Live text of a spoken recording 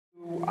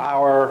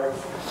our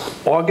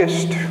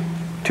August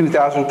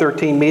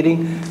 2013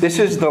 meeting. This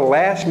is the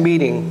last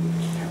meeting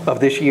of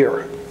this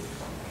year.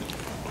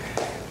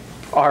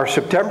 Our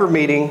September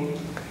meeting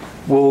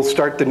will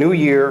start the new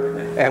year,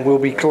 and we'll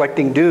be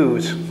collecting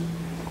dues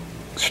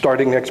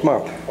starting next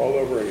month. All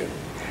over again.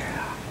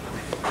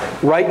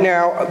 Right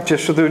now,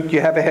 just so that you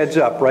have a heads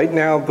up, right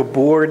now the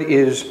board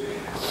is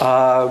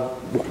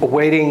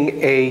awaiting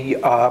a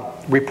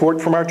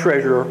report from our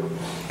treasurer.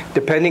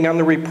 Depending on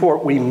the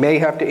report, we may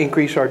have to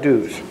increase our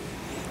dues.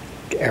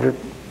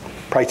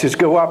 Prices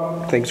go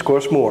up, things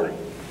cost more.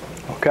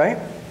 Okay?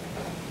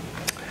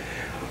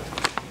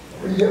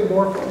 Are we getting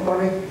more for our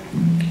money?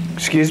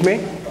 Excuse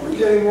me? Are we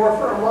getting more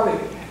for our money?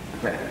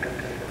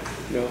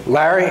 No.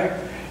 Larry,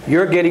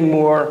 you're getting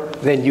more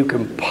than you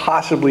can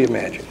possibly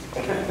imagine.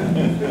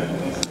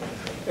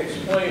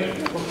 Explain it.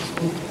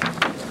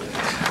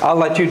 I'll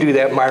let you do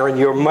that, Myron.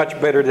 You're much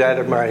better at that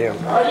than I am.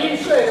 I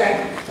didn't say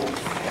that.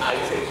 I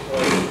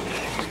explained it.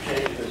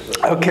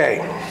 Okay.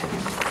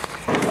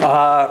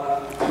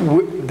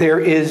 There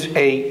is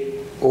a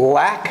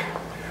lack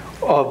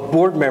of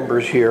board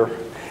members here.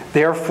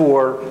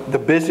 Therefore, the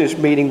business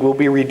meeting will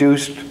be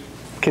reduced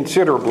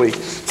considerably,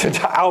 since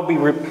I'll be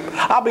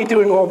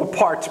doing all the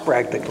parts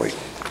practically.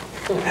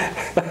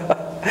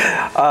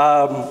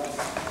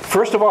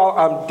 First of all,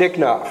 I'm Dick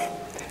Knopf.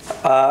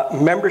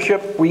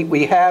 Membership,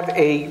 we have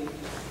a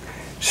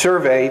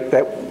survey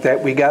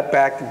that we got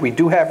back. We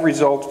do have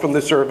results from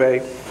the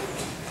survey.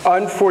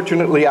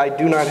 Unfortunately, I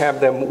do not have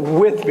them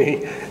with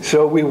me,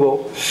 so we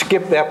will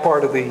skip that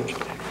part of the...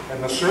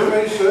 And the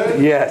survey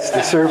said? Yes,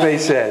 the survey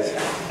says.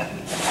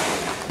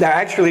 Now,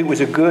 actually, it was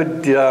a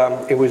good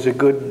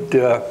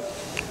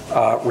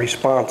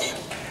response,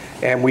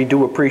 and we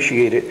do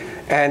appreciate it.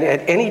 And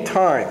at any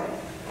time,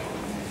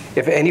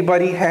 if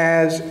anybody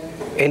has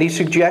any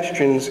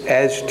suggestions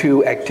as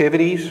to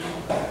activities,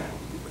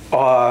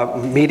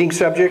 meeting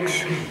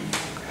subjects,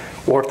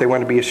 or if they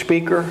want to be a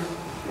speaker,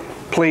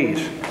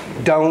 please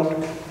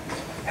don't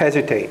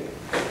hesitate.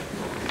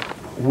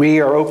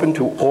 We are open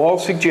to all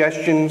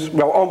suggestions,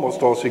 well,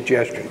 almost all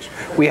suggestions.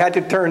 We had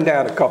to turn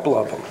down a couple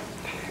of them.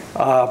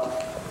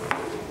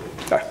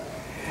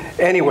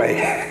 Anyway,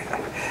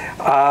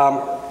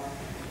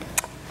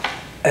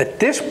 at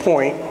this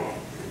point,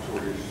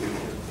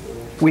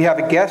 we have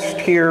a guest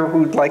here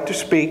who'd like to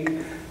speak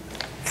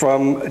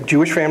from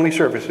Jewish Family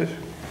Services.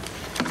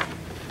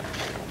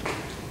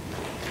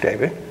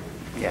 David?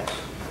 Yes.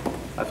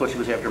 I thought she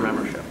was after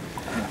membership.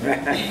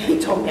 He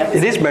told me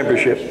it is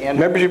membership.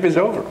 Membership is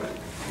over.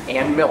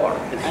 Ann Miller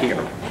is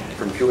here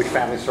from Jewish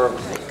Family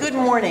Services. Good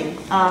morning.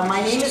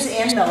 My name is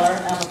Ann Miller.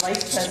 I'm the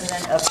Vice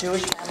President of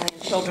Jewish Family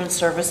and Children's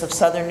Service of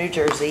Southern New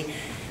Jersey.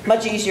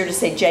 Much easier to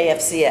say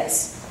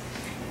JFCS.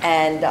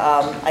 And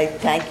I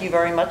thank you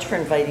very much for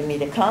inviting me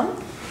to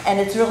come. And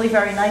it's really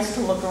very nice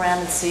to look around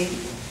and see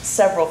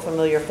several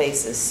familiar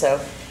faces. So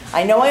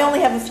I know I only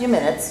have a few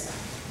minutes,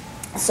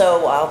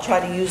 so I'll try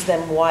to use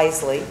them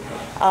wisely.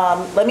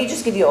 Let me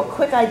just give you a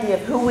quick idea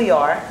of who we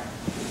are.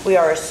 We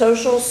are a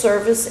social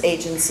service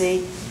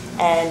agency,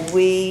 and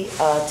we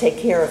take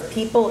care of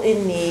people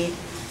in need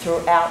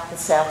throughout the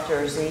South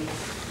Jersey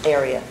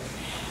area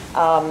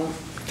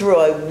through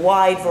a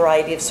wide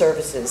variety of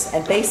services.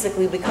 And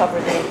basically, we cover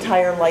the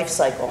entire life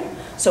cycle.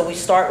 So we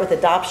start with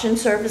adoption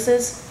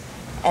services,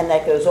 and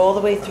that goes all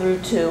the way through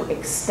to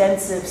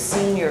extensive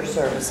senior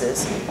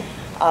services.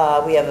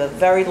 We have a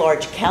very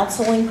large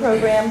counseling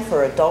program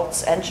for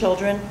adults and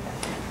children.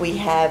 We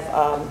have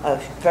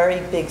a very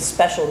big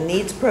special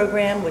needs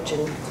program, which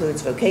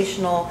includes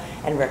vocational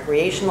and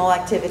recreational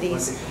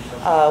activities.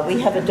 We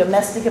have a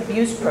domestic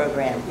abuse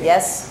program.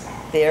 Yes,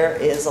 there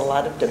is a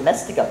lot of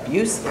domestic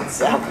abuse in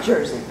South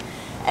Jersey.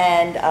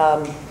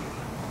 And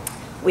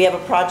we have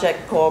a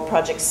project called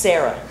Project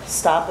Sarah,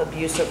 Stop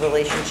Abusive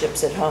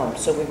Relationships at Home.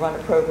 So we run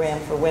a program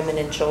for women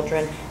and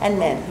children and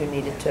men who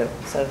need it too.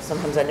 So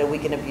sometimes I know we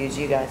can abuse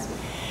you guys.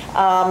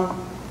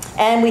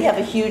 And we have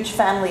a huge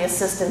family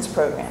assistance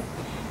program.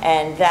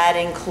 And that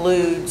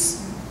includes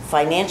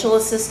financial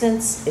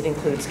assistance, it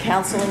includes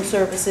counseling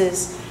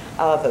services,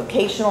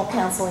 vocational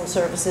counseling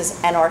services,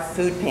 and our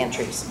food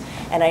pantries.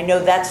 And I know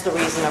that's the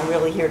reason I'm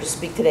really here to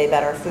speak today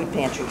about our food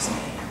pantries.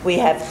 We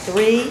have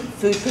 3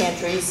 food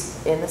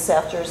pantries in the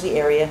South Jersey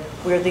area.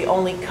 We're the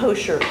only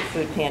kosher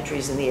food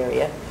pantries in the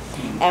area.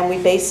 And we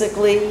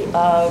basically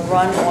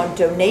run on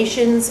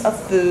donations of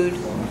food,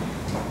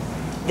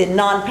 the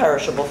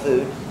non-perishable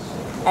food,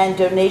 and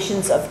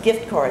donations of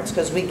gift cards,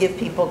 because we give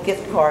people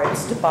gift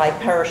cards to buy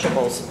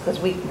perishables, because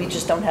we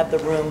just don't have the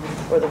room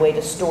or the way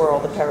to store all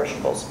the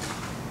perishables.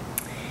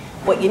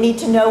 What you need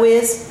to know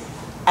is,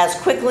 as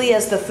quickly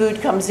as the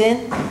food comes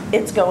in,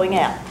 it's going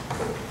out.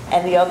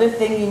 And the other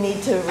thing you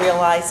need to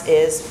realize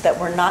is that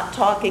we're not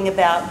talking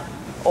about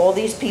all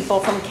these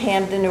people from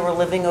Camden who are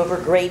living over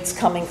grates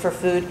coming for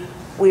food.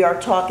 We are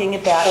talking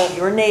about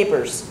your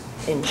neighbors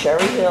in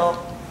Cherry Hill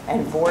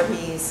and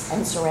Voorhees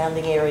and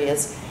surrounding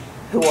areas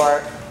who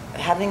are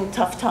having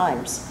tough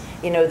times.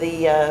 You know,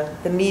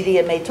 the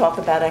media may talk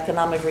about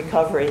economic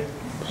recovery,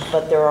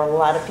 but there are a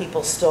lot of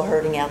people still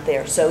hurting out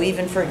there. So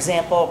even, for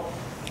example,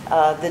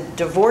 the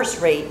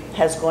divorce rate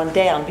has gone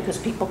down because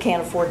people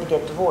can't afford to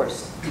get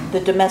divorced. The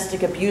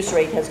domestic abuse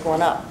rate has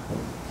gone up,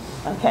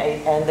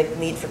 okay, and the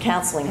need for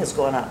counseling has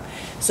gone up.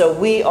 So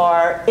we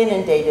are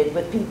inundated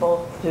with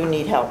people who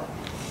need help.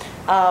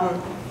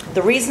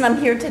 The reason I'm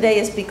here today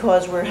is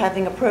because we're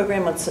having a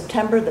program on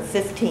September the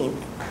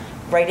 15th,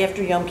 right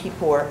after Yom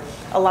Kippur.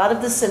 A lot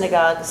of the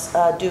synagogues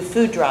do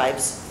food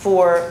drives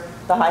for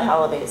the high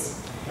holidays.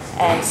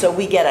 And so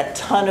we get a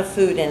ton of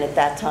food in at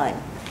that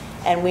time.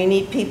 And we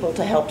need people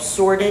to help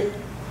sort it,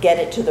 get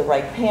it to the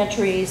right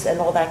pantries, and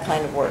all that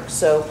kind of work.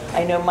 So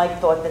I know Mike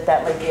thought that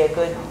that might be a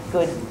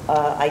good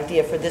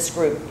idea for this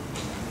group.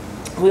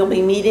 We'll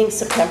be meeting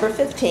September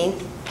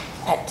 15th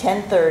at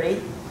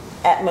 10:30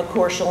 at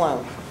Bocher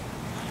Shalom.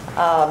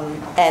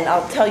 And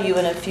I'll tell you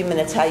in a few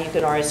minutes how you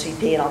can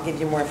RSVP, and I'll give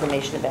you more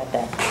information about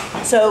that.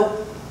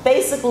 So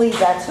basically,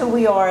 that's who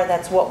we are,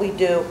 that's what we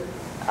do.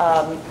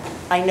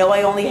 I know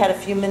I only had a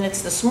few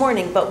minutes this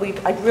morning, but we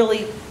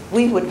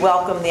would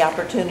welcome the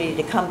opportunity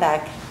to come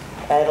back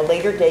at a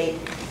later date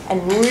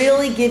and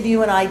really give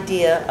you an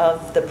idea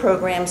of the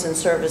programs and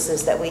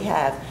services that we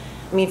have.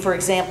 I mean, for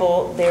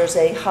example, there's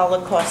a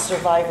Holocaust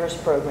Survivors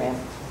Program,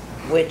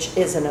 which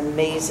is an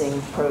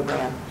amazing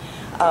program.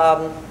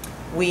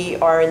 We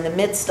are in the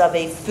midst of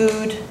a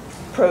food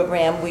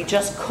program. We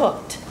just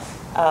cooked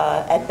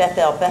at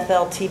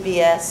Bethel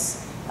TBS,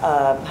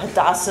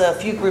 Hadassah, a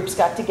few groups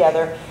got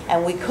together,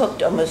 and we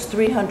cooked almost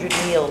 300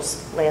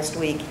 meals last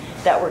week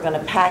that we're going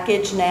to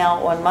package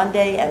now on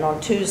Monday, and on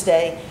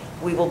Tuesday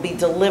we will be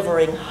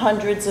delivering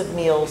hundreds of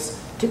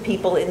meals to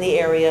people in the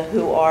area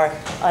who are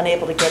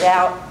unable to get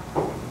out,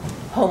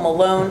 home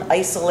alone,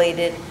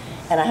 isolated,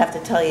 and I have to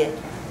tell you,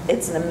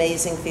 it's an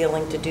amazing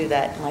feeling to do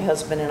that. My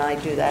husband and I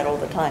do that all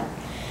the time.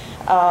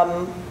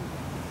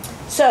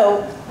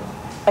 So,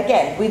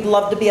 again, we'd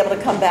love to be able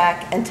to come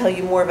back and tell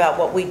you more about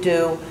what we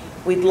do.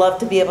 We'd love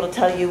to be able to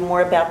tell you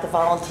more about the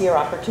volunteer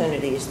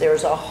opportunities.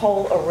 There's a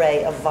whole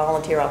array of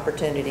volunteer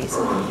opportunities.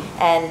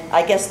 And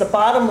I guess the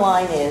bottom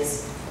line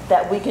is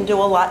that we can do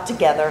a lot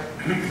together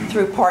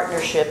through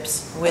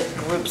partnerships with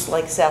groups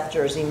like South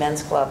Jersey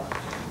Men's Club.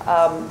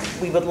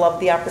 We would love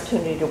the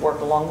opportunity to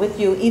work along with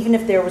you, even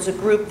if there was a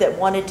group that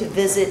wanted to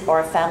visit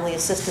our family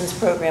assistance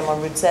program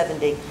on Route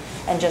 70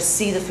 and just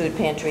see the food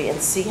pantry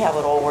and see how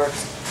it all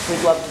works.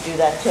 We'd love to do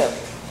that too.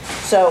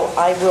 So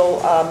I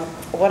will,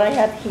 what I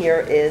have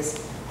here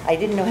is, I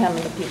didn't know how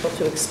many people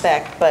to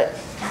expect, but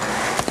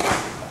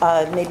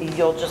maybe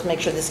you'll just make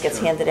sure this gets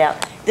handed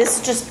out.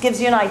 This just gives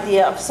you an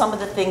idea of some of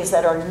the things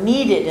that are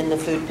needed in the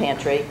food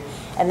pantry,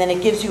 and then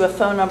it gives you a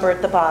phone number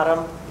at the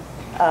bottom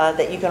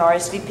that you can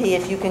RSVP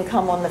if you can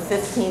come on the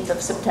 15th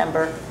of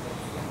September.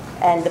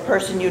 And the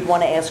person you'd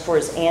want to ask for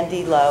is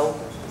Andy Lowe,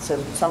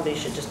 so somebody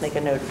should just make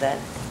a note of that.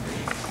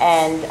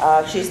 And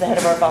she's the head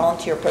of our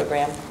volunteer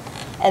program.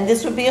 And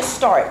this would be a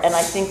start, and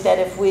I think that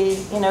if we,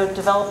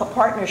 develop a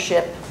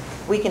partnership,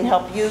 we can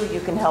help you, you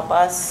can help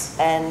us,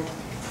 and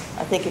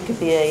I think it could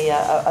be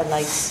a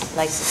nice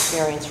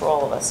experience for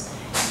all of us.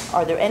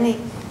 Are there any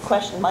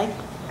questions, Mike?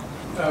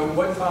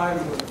 What time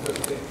was the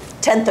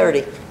 15th?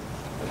 10:30.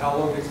 And how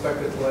long do you expect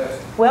it to last?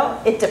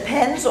 Well, it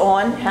depends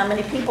on how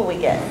many people we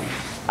get.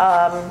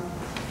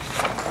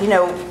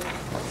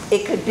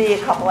 It could be a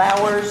couple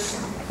hours,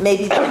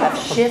 maybe they'll have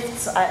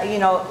shifts.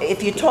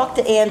 If you talk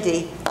to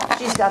Andy,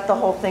 she's got the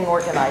whole thing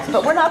organized.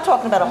 But we're not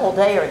talking about a whole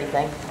day or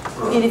anything.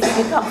 And if you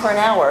can come for an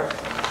hour,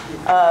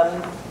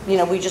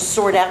 we just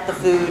sort out the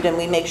food and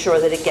we make sure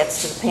that it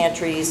gets to the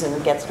pantries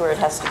and gets where it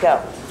has to go.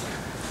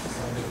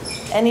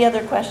 Any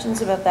other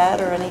questions about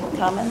that or any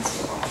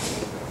comments?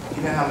 Do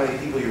you know how many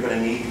people you're going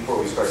to need before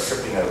we start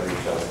tripping over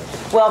each other?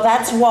 Well,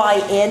 that's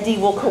why Andy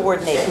will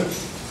coordinate it.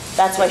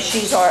 That's why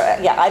she's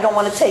I don't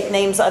want to take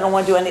names. I don't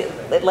want to do any,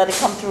 let it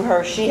come through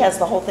her. She has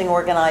the whole thing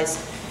organized,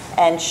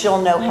 and she'll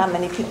know how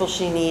many people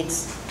she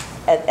needs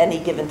at any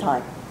given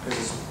time. Because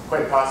it's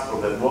quite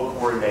possible that we'll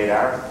coordinate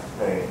our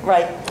thing.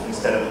 Right.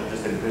 Instead of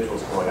just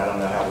individuals going. I don't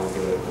know how we'll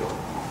do it.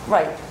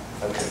 Right.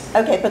 Okay.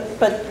 Okay,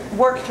 but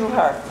work through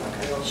her.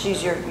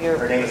 She's your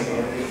Her name is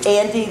Andy?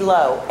 Andy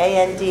Lowe,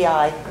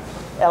 ANDILOEW.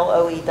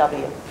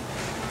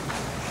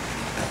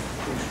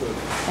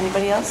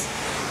 Anybody else?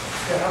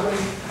 Yeah,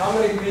 how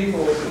many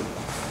people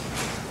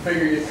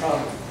figure you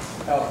come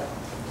help?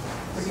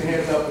 Put your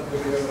hands up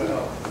if you're able to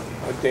help.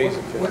 What day is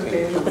it?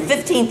 15th? The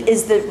 15th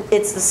is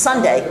it's the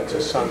Sunday, It's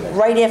a Sunday.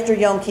 right after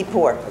Yom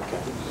Kippur.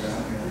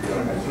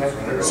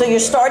 So you're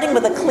starting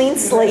with a clean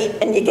slate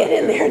and you get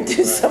in there and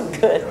do some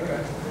good.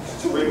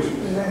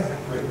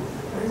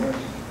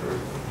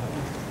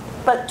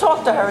 But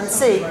talk to her and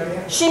see.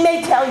 She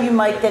may tell you,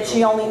 Mike, that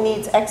she only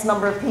needs X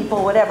number of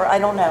people, whatever, I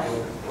don't know.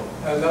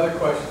 Another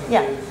question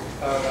Yeah.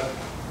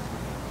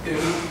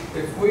 is,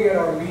 if we at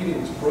our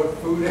meetings brought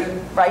food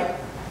in, Right?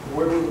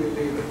 where would we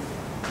leave it?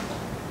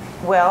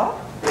 Well,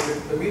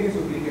 The meetings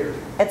would be here.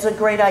 it's a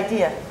great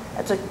idea.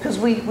 Because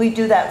we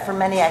do that for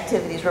many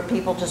activities where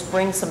people just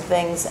bring some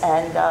things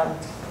and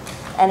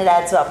it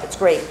adds up. It's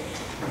great.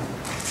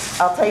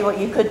 I'll tell you what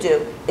you could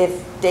do.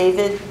 If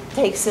David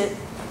takes it,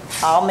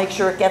 I'll make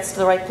sure it gets to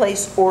the right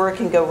place, or it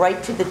can go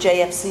right to the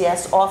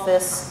JFCS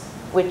office,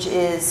 which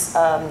is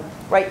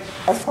right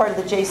as part of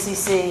the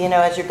JCC, you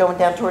know, as you're going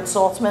down towards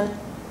Saltzman.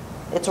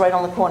 It's right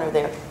on the corner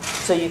there.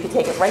 So you could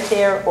take it right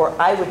there, or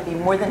I would be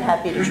more than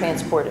happy to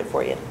transport it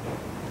for you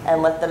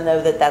and let them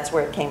know that that's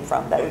where it came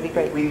from. That would be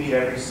great. We meet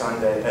every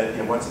Sunday,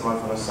 once a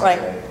month on a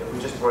Sunday. If we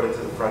just brought it to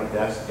the front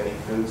desk, any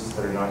foods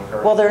that are not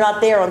current. Well, they're not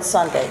there on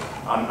Sunday.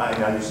 I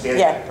understand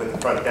Yeah. that, but the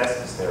front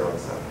desk is there on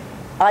Sunday.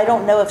 I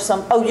don't know if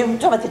some, oh, you're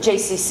talking about the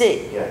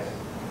JCC? Yes.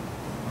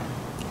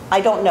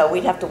 I don't know,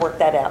 we'd have to work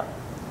that out.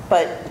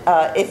 But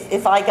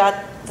if I got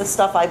the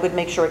stuff, I would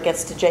make sure it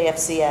gets to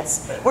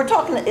JFCS. We're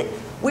talking,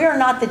 we are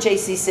not the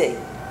JCC.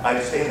 I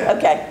understand that.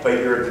 Okay. But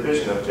you're a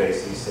division of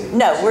JCC.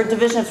 No, we're a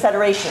division of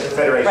Federation.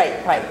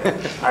 Federation. Right.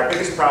 Our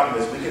biggest problem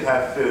is we could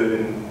have food,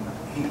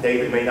 and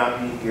David may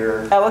not be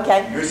here. Oh,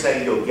 okay, You're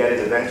saying you'll get it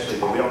eventually,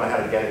 but we don't know how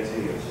to get it to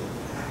you.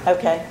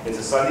 okay. It's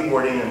a Sunday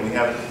morning, and we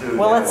have the food.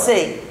 Well, now. let's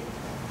see.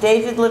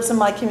 David lives in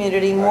my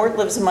community, Mort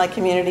lives in my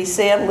community,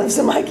 Sam lives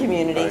in my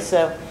community. Right.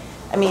 So,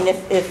 I mean,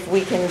 if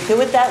we can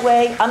do it that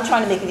way, I'm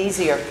trying to make it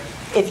easier.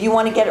 If you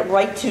want to get it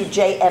right to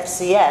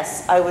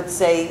JFCS, I would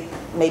say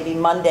maybe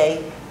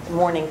Monday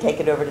morning, take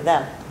it over to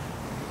them.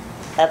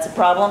 That's a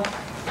problem?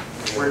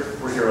 We're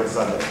here on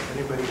Sunday.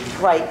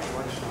 Right.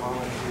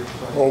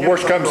 Well,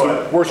 worst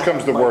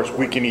comes to worst,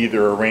 we can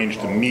either arrange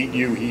to meet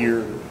you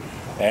here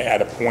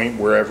at a point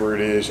wherever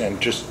it is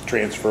and just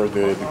transfer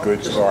the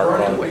goods to our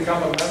Vernon car. will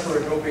become a member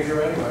and he'll be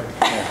here anyway.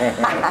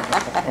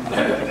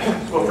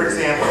 Well, for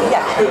example,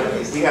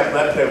 Yeah. we have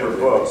leftover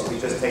books, we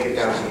just take it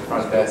down to the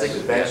front desk, it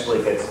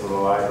eventually gets to the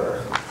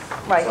library.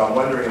 Right. So I'm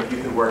wondering if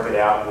you could work it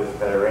out with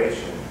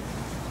Federation,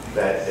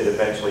 that it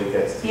eventually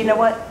gets to You know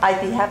what? I'd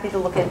be happy to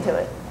look into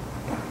it.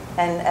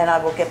 And I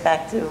will get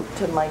back to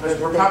Mike. Because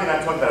we're probably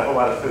not talking about a whole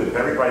lot of food. If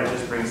everybody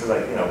just brings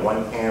like,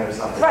 one can or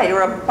something. Right,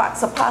 or a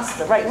box of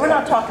pasta, right. We're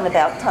not talking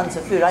about tons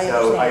of food, I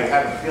So I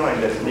understand. have a feeling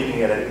that leaving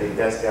it at the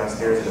desk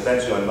downstairs and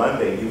eventually on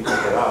Monday you pick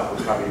it up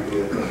would probably be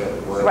the thing that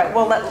would work. Right,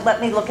 well,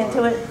 let me look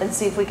into it and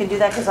see if we can do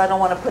that, because I don't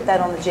want to put that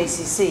on the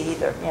JCC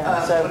either, you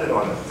know, so. Put it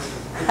on.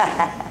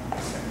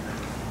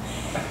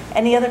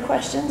 Any other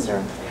questions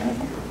or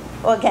anything?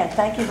 Well, again,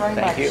 thank you very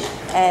much. Thank you.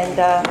 And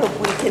hope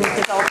we can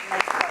develop a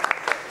nice partnership.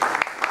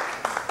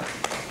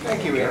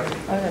 Thank you, Aaron.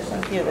 Okay,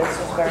 thank you, this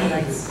was very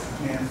nice.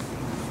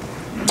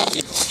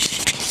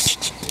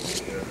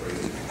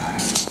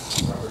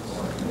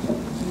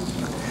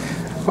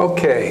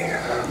 Okay.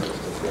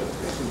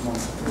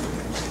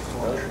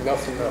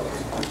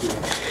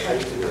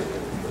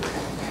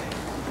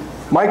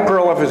 Mike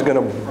Perloff is going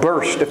to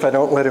burst if I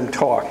don't let him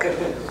talk.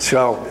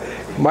 So,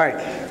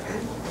 Mike,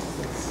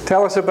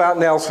 tell us about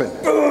Nelson.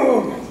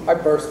 I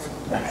burst.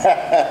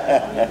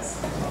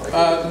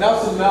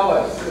 Nelson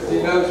Mellis, as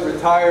you know, is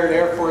retired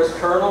Air Force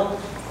Colonel.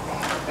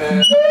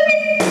 And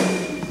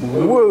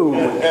Woo!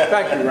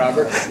 thank you,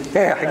 Robert.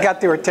 Yeah, I got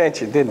their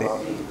attention, didn't it?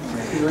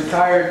 He's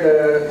retired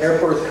Air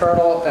Force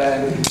Colonel,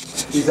 and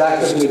he's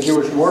active in the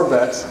Jewish War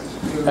Vets.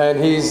 And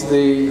he's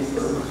the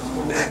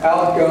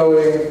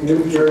outgoing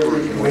New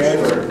Jersey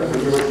commander of the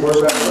Jewish War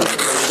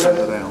Vets.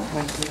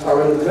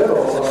 Are in the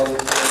middle of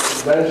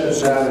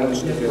conventions down in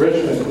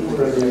Richmond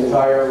for the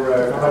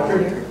entire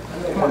country.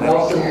 And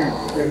Nelson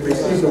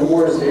received the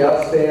award as the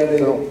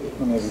outstanding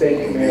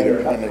state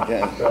commander. So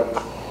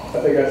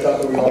I think that's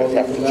something we all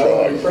need to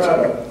know and be proud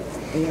of.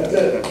 That's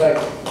it. Thank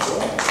you.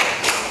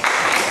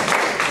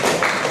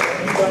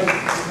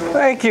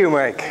 Thank you,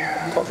 Mike.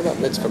 Talk about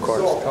mitzvah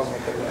cards.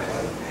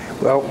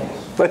 Well,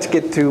 let's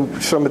get to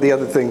some of the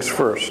other things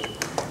first.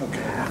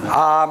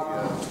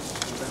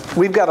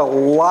 We've got a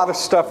lot of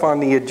stuff on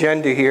the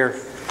agenda here.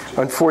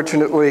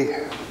 Unfortunately,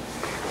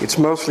 it's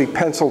mostly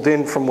penciled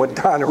in from what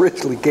Don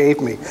originally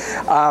gave me.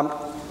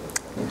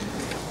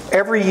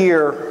 Every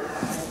year,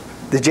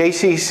 the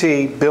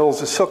JCC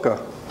builds a sukkah.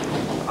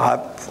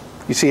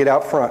 You see it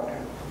out front.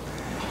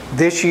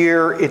 This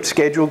year, it's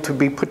scheduled to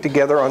be put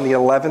together on the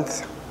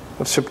 11th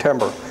of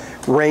September,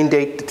 rain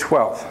date the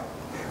 12th.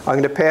 I'm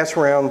going to pass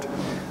around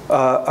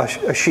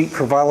a sheet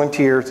for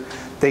volunteers.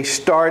 They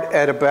start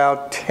at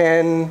about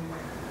 10,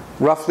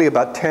 roughly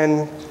about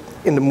 10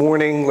 in the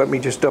morning. Let me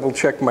just double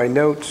check my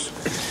notes.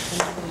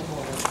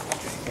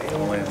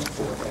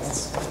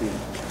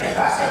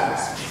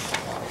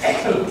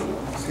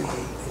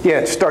 Yeah,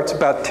 it starts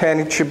about 10.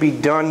 It should be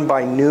done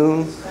by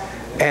noon,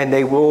 and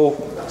they will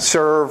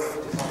serve.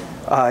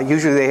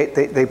 Usually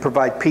they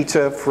provide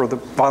pizza for the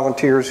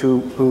volunteers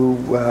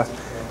who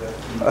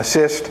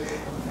assist.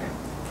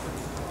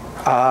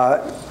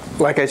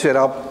 Like I said,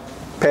 I'll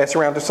pass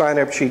around a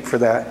sign-up sheet for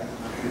that.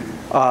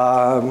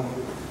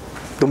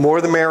 The more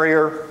the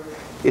merrier.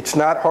 It's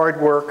not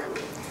hard work,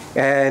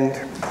 and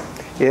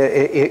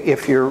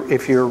if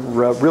you're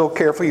real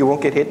careful, you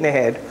won't get hit in the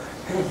head.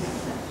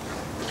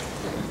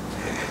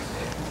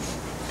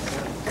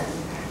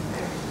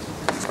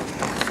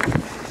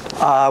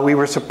 We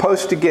were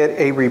supposed to get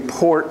a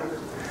report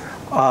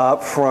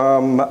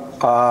from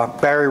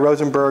Barry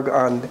Rosenberg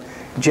on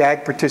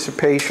JAG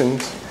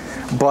participations.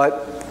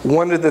 But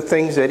one of the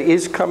things that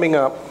is coming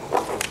up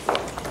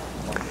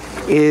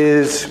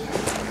is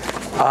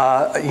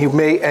you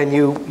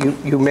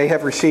may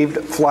have received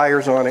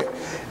flyers on it.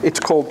 It's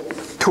called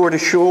Tour de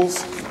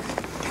Schools.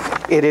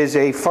 It is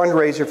a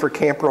fundraiser for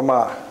Camp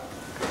Ramah.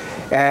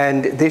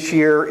 And this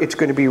year it's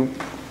going to be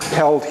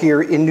held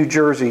here in New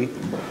Jersey.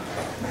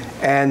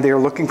 And they're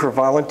looking for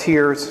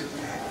volunteers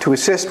to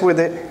assist with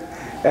it.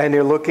 And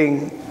they're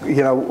looking,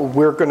 you know,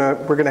 we're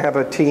gonna have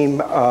a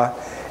team.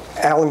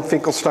 Alan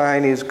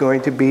Finkelstein is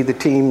going to be the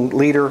team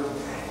leader.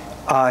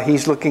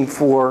 He's looking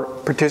for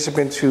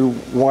participants who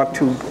want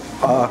to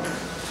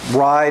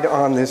ride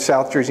on the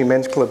South Jersey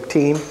Men's Club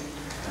team.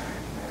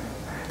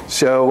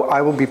 So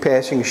I will be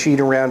passing a sheet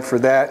around for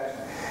that.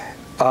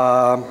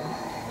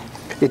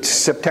 It's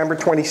September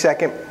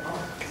 22nd.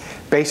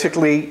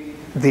 Basically,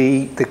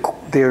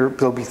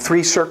 there'll be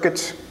 3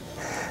 circuits.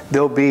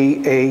 There'll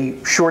be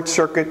a short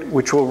circuit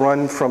which will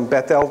run from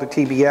Bethel to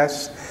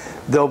TBS.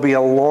 There'll be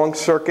a long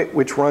circuit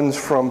which runs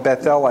from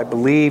Bethel, I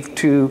believe,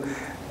 to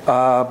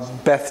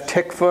Beth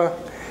Tikva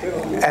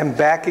and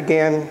back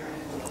again.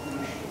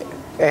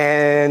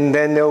 And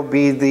then there'll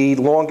be the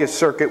longest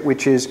circuit,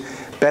 which is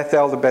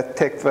Bethel to Beth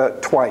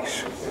Tikva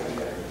twice.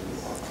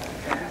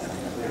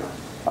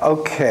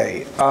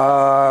 Okay.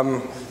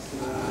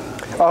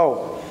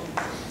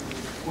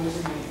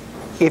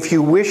 If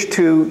you wish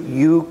to,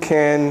 you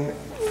can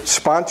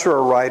sponsor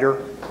a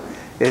rider.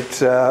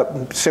 It's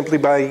simply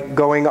by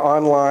going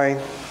online.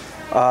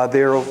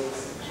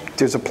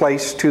 There's a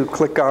place to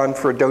click on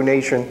for a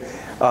donation.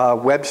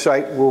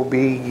 Website will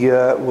be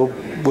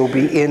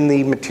in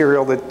the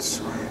material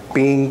that's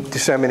being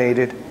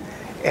disseminated,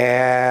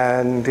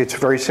 and it's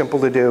very simple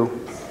to do.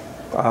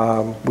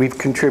 We've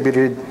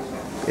contributed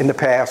in the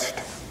past.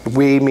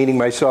 We, meaning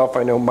myself,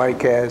 I know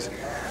Mike has,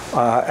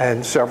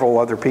 and several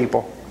other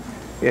people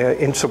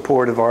in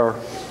support of our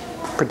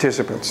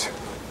participants.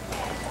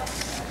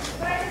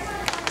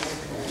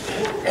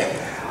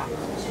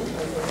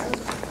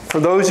 For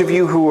those of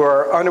you who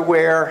are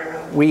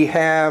unaware, we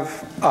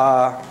have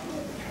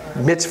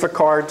mitzvah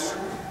cards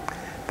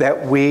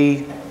that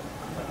we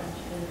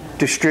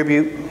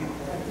distribute.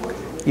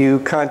 You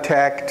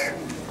contact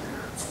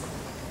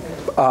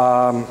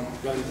Len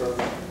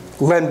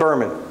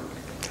Berman,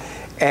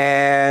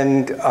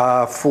 and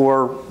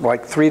for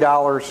like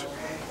 $3,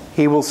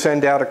 he will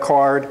send out a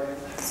card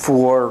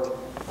for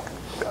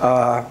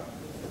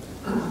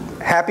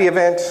happy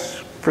events,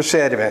 for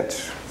sad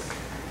events.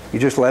 You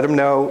just let him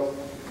know,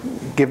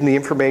 give him the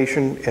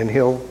information, and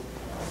he'll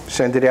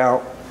send it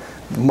out.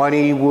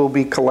 Money will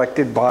be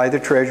collected by the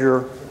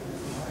treasurer,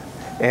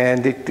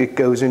 and it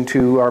goes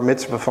into our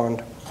mitzvah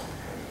fund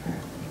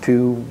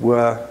to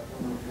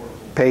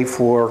pay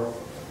for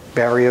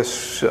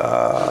various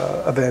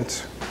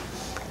events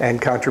and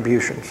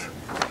contributions.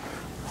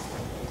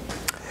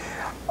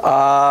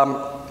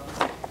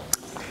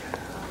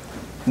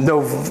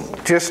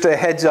 Just a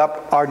heads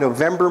up, our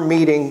November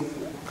meeting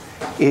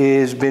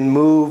has been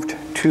moved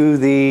to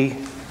the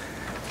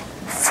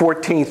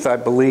 14th, I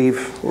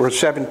believe, or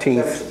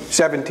 17th.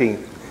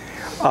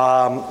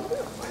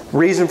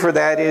 Reason for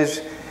that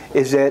is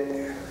that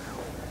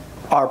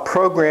our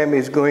program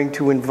is going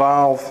to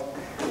involve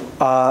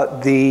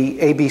the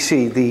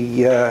ABC,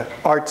 the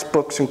Arts,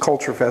 Books, and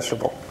Culture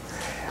Festival.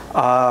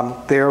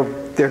 They're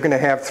going to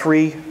have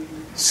 3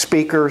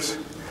 speakers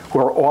who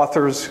are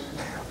authors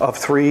of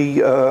 3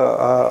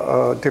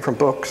 different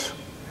books.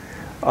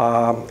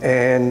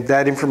 And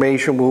that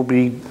information will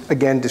be,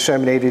 again,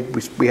 disseminated.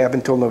 We have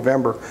until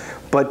November.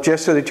 But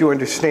just so that you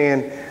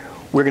understand,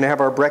 we're going to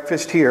have our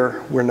breakfast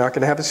here. We're not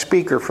going to have a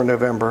speaker for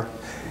November.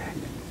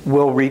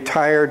 We'll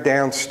retire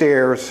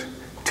downstairs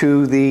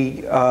to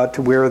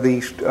where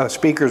the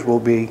speakers will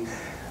be.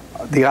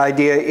 The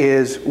idea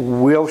is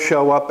we'll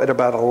show up at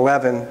about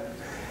 11.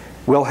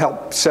 We'll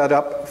help set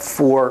up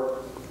for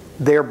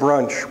their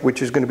brunch,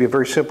 which is going to be a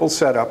very simple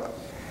setup.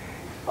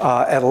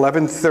 At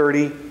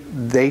 11:30,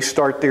 they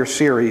start their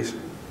series.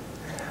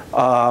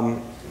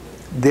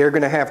 They're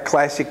going to have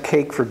classic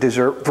cake for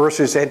dessert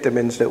versus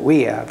Entenmann's that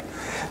we have.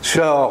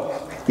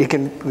 So you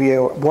can,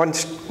 one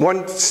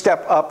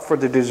step up for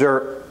the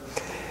dessert.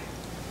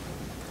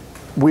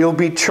 We'll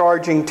be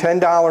charging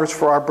 $10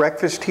 for our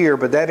breakfast here,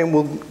 but that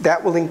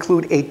will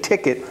include a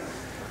ticket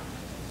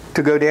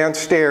to go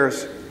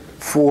downstairs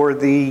for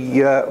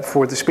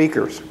the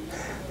speakers.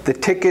 The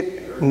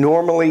ticket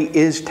normally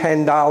is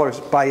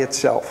 $10 by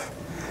itself,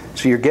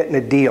 so you're getting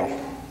a deal,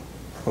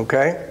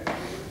 okay?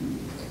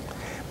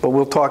 But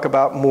we'll talk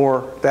about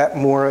that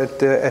more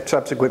at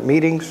subsequent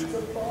meetings.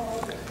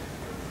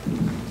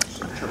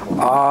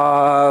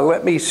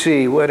 Let me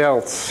see, what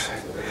else?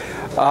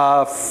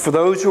 For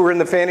those who are in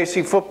the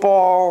fantasy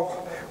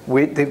football,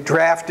 the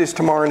draft is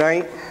tomorrow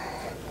night.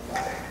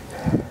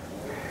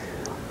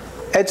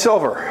 Ed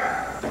Silver,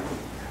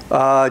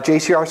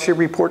 JCRC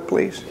report,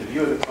 please. If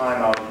you have the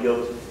time, I'll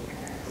yield the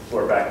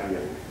floor back to you.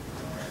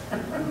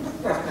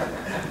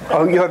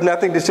 Oh, you have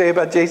nothing to say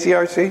about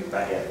JCRC?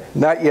 Not yet.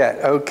 Not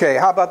yet. Okay.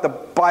 How about the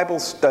Bible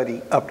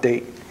study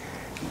update?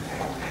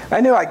 I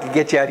knew I could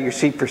get you out of your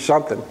seat for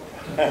something.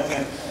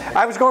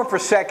 I was going for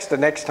sex the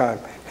next time.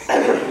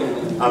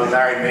 I'm a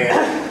married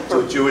man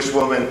to a Jewish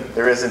woman.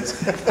 There isn't.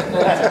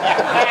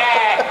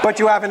 But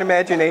you have an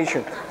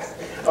imagination.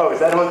 Oh, is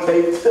that on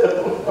tape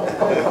too?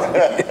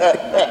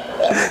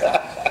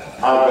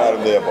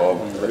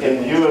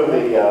 In view of the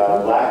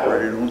lack of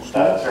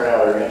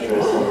turnout or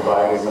interest in the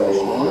Bible study,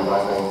 we're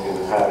not going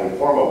to have a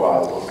formal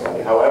Bible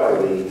study.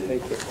 However, the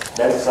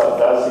Men's Club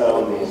does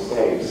own these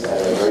tapes, and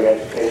they're very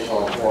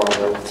educational and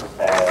informative,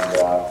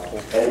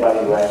 and anybody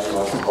who actually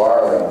wants to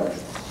borrow them,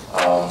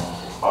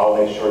 I'll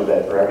make sure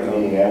that for every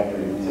meeting after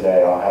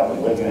today, I'll have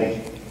them with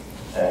me,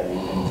 and you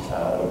can,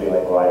 it'll be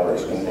like a library,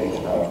 you can take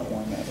them home.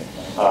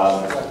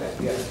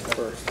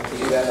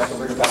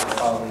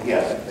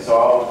 Yeah,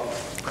 so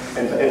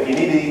and if you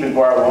need to even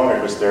borrow longer,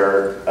 because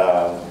there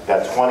are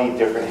got 20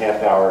 different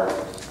half-hour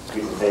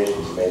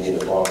presentations, you may need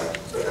it longer.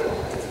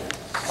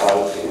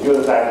 Due to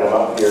the fact that I'm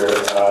up here,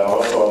 I'm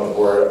also on the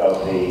board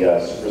of the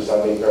Super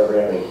Sunday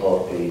program. They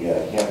call it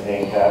the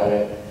Campaign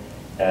Cabinet.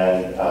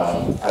 And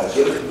I've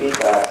given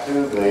feedback to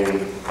the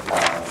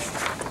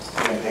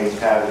Campaign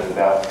Cabinet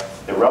about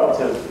the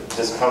relative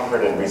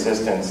discomfort and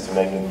resistance to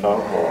making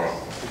phone calls.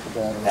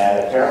 And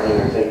apparently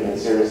they're taking it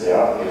seriously. I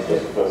don't think it's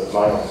just because it's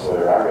mine, so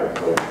they're already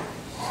clear.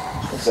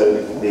 So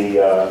there's going to be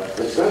a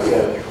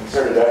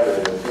concerted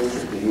effort in the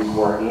future to use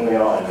more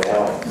email and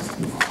mailing.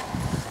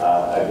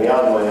 I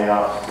mailed one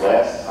out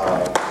last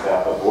time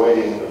about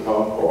avoiding the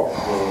phone call,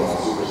 meaning on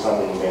Super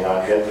Sunday you may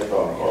not get the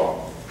phone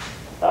call.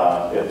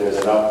 If there's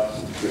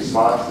enough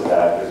response to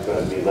that, there's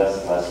going to be less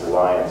and less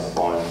reliance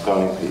on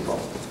phoning people.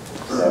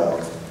 So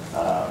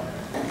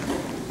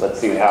let's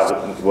see how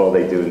well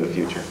they do in the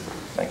future.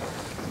 Thank you.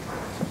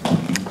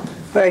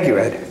 Thank you,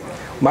 Ed.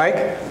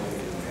 Mike,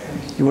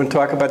 you want to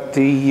talk about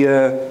the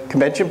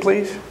convention,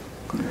 please?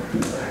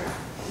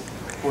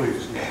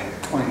 Please.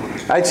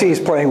 I'd see he's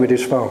playing with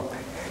his phone.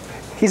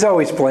 He's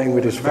always playing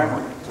with his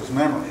phone. His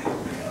memory.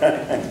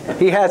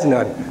 He has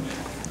none.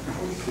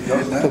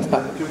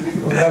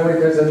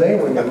 There's a name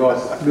when you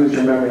lose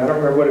your memory. I don't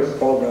remember what it's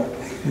called now.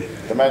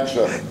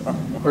 Dementia.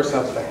 Or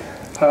something.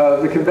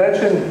 The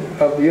convention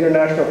of the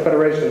International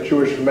Federation of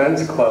Jewish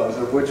Men's Clubs,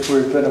 of which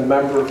we've been a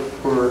member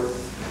for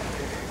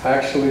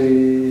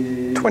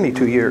actually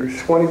 22 years.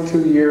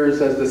 22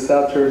 years as the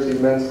South Jersey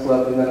Men's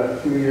Club, and then a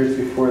few years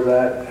before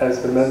that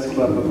as the Men's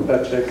Club of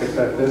Bet Jacob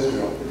Bet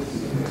Israel.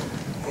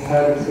 We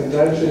had a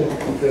convention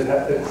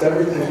it's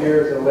every 2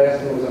 years. The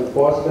last one was in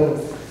Boston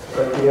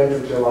at the end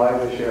of July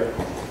this year.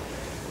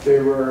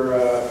 There were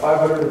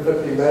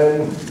 550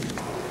 men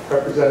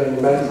representing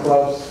men's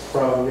clubs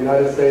from the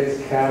United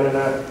States,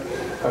 Canada,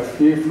 a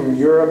few from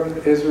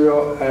Europe,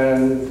 Israel,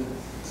 and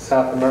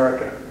South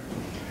America.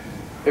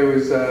 It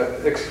was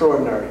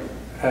extraordinary,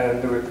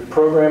 and the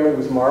programming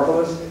was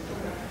marvelous.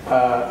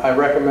 I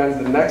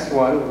recommend the next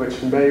one,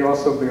 which may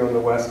also be on the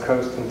West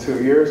Coast in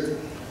 2 years,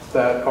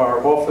 that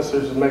our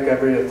officers make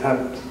every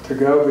attempt to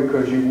go,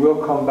 because you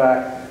will come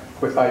back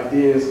with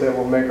ideas that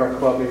will make our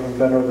club even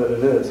better than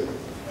it is.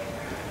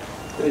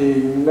 The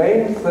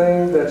main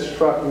thing that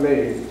struck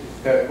me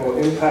that will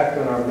impact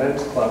on our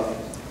men's club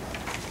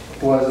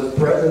was a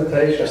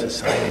presentation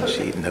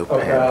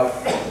about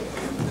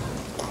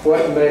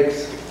what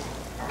makes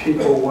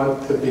people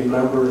want to be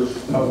members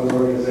of an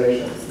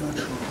organization.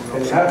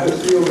 And you have to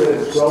feel that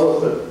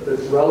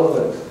it's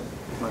relevant,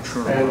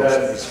 and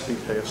that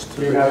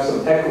you have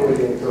some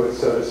equity into it,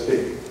 so to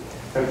speak.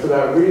 And for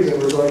that reason,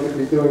 we're going to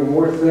be doing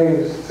more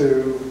things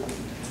to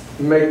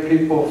make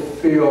people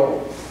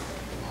feel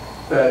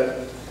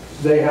that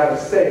they have a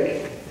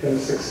stake in the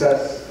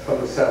success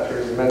of the South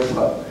Jersey Men's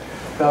Club.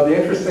 Now, the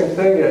interesting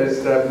thing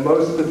is that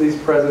most of these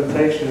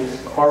presentations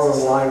are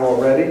online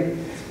already,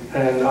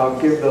 and I'll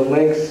give the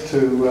links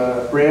to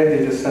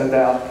Randy to send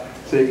out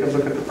so you can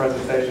look at the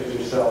presentations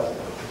yourself.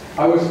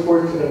 I was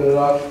fortunate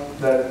enough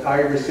that I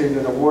received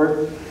an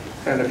award,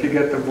 and if you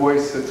get the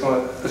voice, it's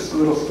on this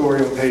little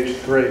story on page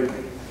 3.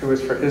 It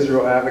was for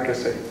Israel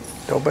Advocacy.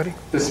 Nobody?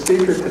 The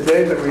speaker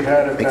today that we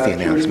had about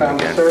Jewish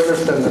family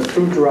service and the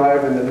food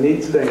drive and the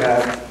needs they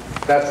have,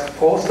 that's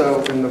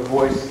also in the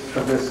voice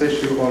of this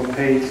issue on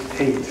page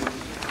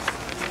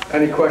 8.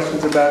 Any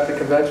questions about the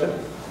convention?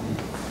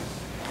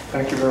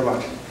 Thank you very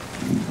much.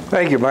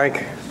 Thank you,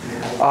 Mike.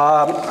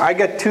 I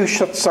got 2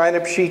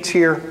 sign-up sheets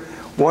here.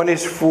 One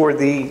is for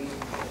the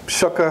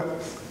Sukkah.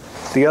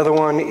 The other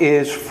one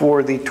is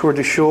for the Tour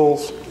de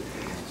Shuls.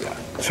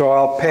 So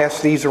I'll pass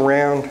these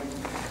around.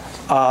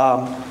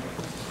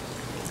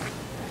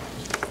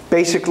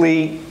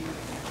 Basically,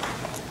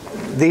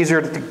 these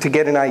are to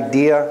get an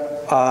idea.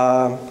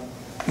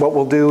 What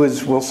we'll do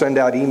is we'll send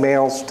out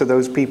emails to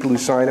those people who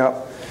sign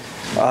up.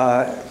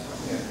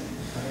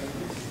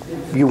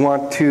 You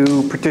want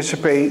to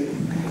participate,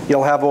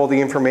 you'll have all the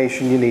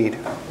information you need.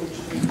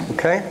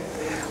 Okay?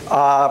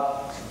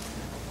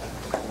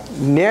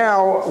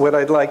 Now, what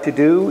I'd like to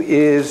do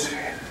is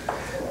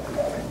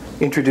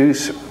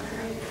introduce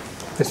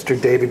Mr.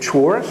 David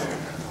Schwartz,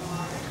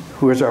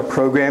 who is our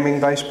programming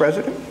vice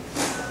president,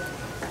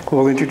 who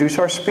will introduce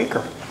our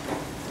speaker.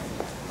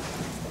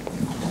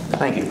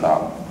 Thank you. Good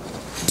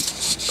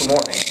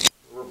morning.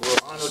 We're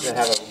honored to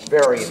have a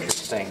very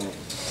interesting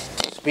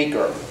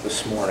speaker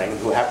this morning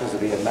who happens to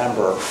be a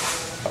member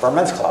of our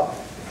men's club.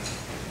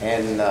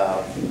 And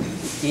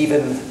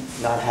even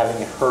not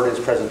having heard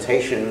his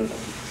presentation,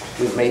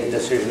 we've made the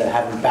decision to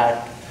have him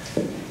back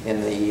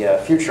in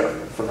the future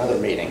for another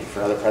meeting,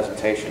 for another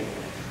presentation.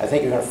 I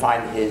think you're going to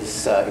find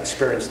his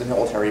experience in the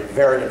military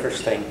very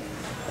interesting.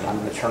 And I'm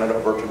going to turn it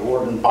over to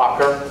Warden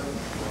Bocher.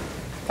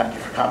 Thank you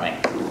for coming.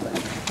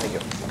 Thank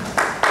you.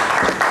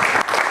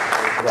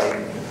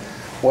 Right.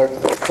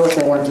 What the first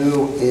thing I want to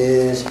do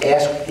is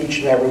ask each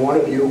and every one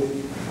of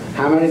you,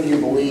 how many of you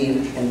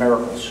believe in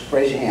miracles?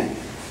 Raise your hand.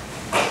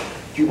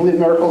 Do you believe in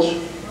miracles?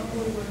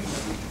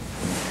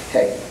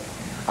 Okay.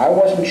 I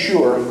wasn't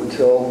sure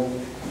until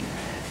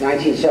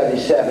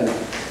 1977,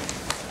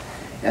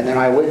 and then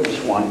I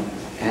witnessed one,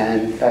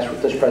 and that's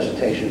what this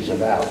presentation is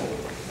about.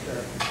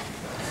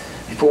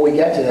 Before we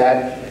get to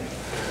that,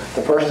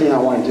 the first thing I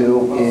want to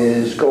do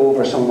is go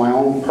over some of my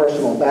own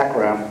personal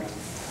background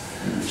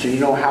so you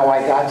know how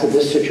I got to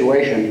this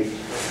situation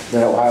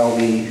that I'll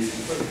be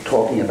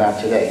talking about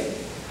today.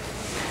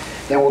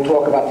 Then we'll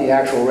talk about the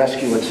actual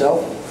rescue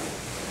itself,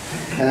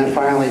 and then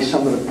finally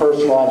some of the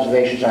personal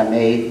observations I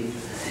made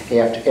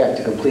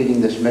after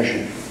completing this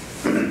mission.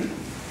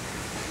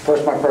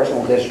 First, my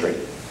personal history.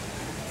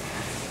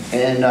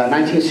 In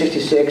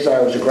 1966, I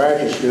was a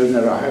graduate student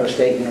at Ohio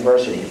State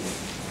University.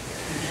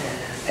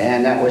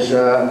 And that was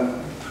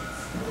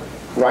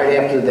right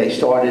after they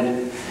started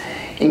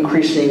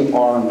increasing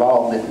our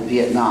involvement in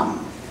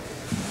Vietnam.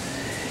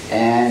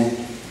 And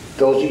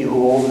those of you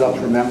who are old enough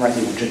to remember, I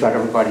think just about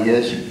everybody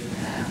is,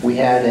 we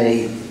had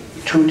a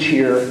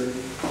two-tier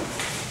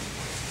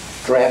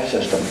draft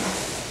system.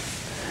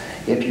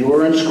 If you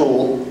were in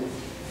school,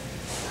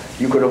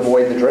 you could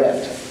avoid the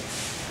draft.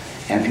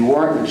 And if you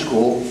weren't in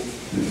school,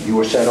 you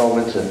were sent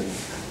over to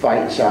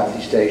fight in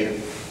Southeast Asia.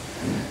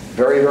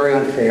 Very, very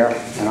unfair,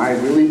 and I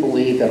really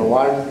believe that a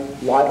lot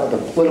of the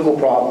political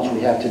problems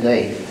we have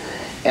today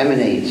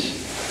emanates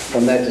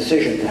from that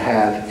decision to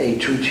have a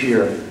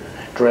two-tier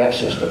draft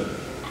system.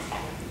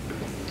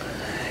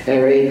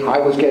 Anyway, I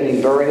was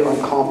getting very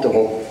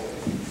uncomfortable,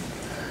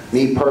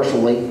 me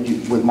personally,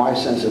 with my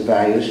sense of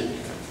values,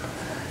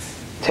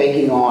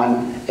 taking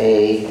on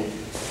a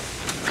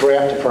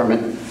draft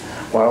deferment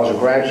while I was a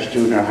graduate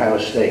student at Ohio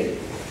State.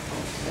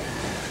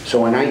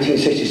 So in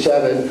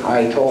 1967,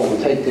 I told them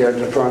to take their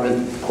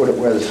deferment, put it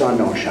where the sun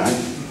don't shine.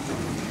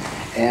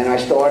 And I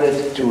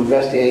started to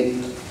investigate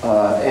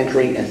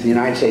entry into the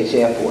United States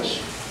Air Force.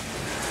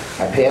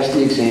 I passed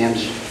the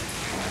exams,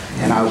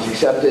 and I was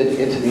accepted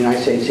into the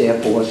United States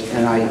Air Force,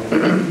 and I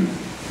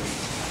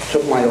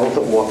took my oath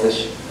of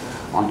office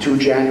on 2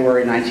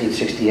 January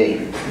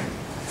 1968.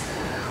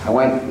 I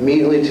went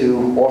immediately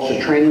to officer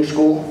training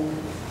school.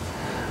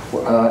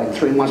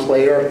 3 months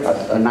later,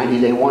 a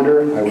 90-day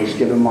wonder, I was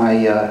given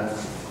my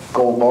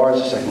gold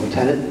bars as second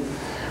lieutenant,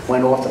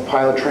 went off to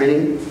pilot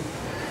training,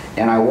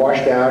 and I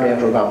washed out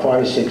after about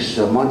 5 or 6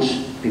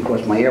 months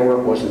because my air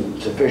work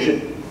wasn't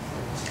sufficient.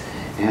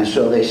 And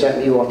so they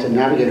sent me off to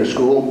navigator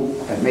school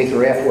at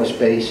Mather Air Force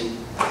Base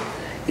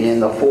in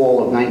the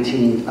fall of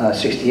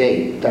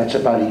 1968. That's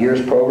about a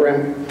year's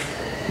program.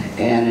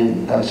 And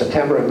in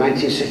September of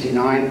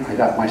 1969, I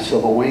got my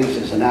silver wings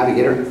as a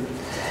navigator.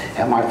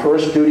 And my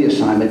first duty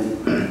assignment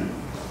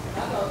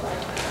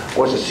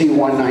was a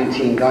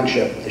C-119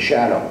 gunship, the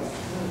Shadow.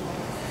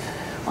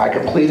 I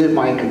completed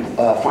my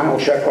final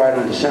check ride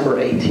on December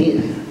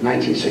 18th,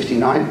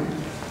 1969.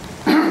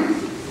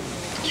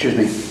 Excuse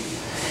me.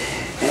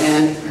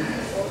 And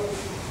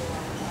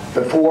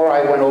before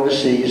I went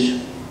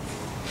overseas,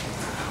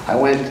 I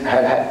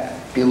had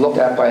to be looked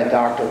at by a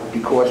doctor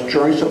because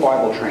during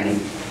survival training,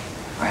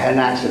 I had an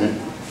accident,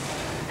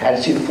 had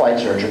to see the flight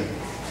surgeon.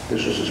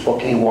 This was in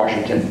Spokane,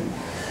 Washington.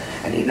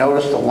 And he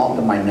noticed a lump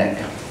in my neck,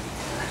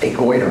 a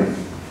goiter.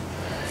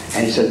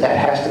 And he said, that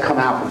has to come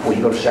out before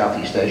you go to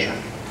Southeast Asia.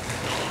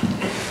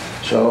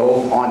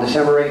 So on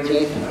December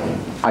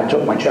 18th, I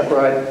took my check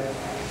ride.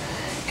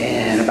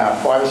 And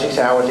about 5 or 6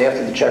 hours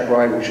after the check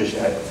ride, which was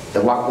at the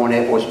Lockbourne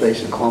Air Force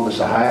Base in Columbus,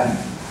 Ohio,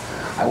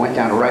 I went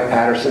down to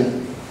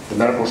Wright-Patterson, the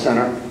medical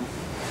center.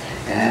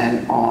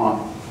 And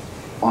on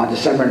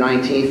December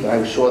 19th,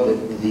 I saw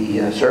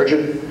the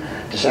surgeon.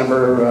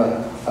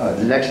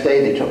 The next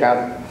day, they took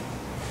out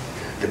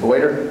the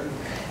goiter,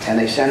 and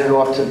they sent it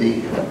off to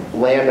the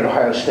lab at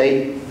Ohio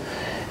State.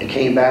 It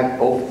came back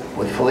both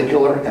with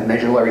follicular and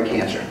medullary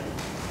cancer.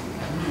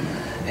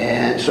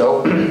 And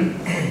so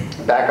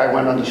back I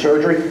went under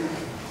surgery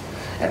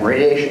and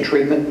radiation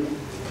treatment.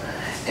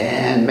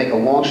 And make a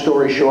long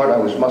story short, I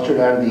was mustered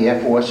out of the Air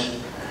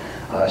Force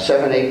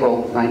 7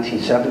 April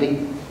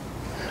 1970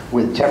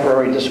 with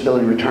temporary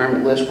disability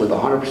retirement list with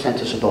 100%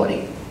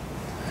 disability.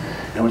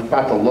 And it was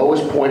about the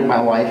lowest point in my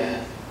life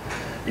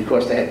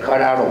because they had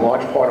cut out a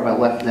large part of my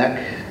left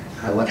neck,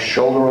 my left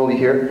shoulder over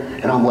here,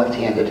 and I'm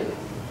left-handed.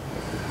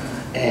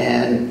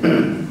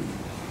 And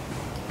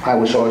I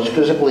was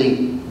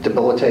physically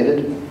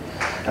debilitated,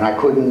 and I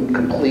couldn't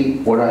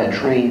complete what I had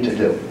trained to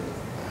do.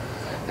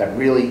 That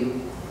really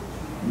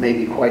made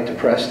me quite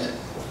depressed.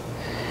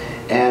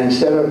 And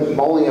instead of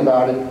mulling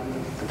about it,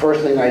 the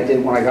first thing I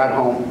did when I got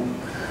home,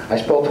 I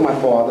spoke to my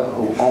father,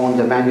 who owned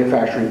a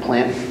manufacturing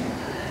plant,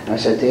 and I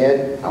said,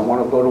 Dad, I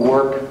want to go to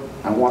work.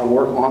 I want to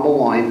work on the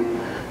line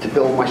to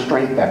build my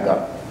strength back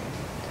up.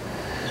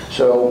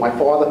 So my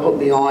father put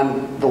me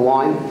on the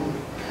line.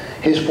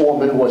 His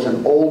foreman was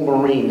an old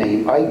Marine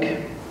named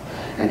Ike,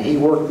 and he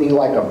worked me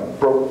like a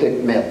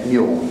broke-dick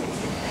mule.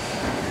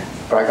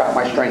 But I got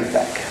my strength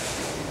back.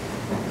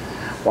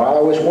 While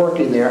I was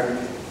working there,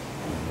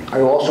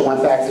 I also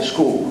went back to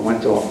school. I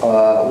went to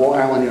Long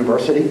Island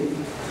University,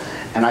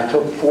 and I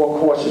took 4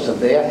 courses of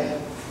math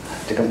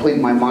to complete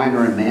my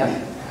minor in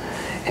math.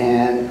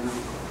 And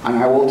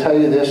I will tell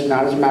you this,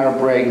 not as a matter of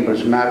bragging, but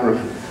as a matter of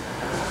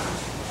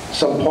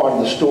some part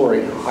of the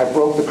story. I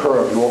broke the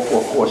curve in all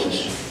 4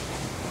 courses.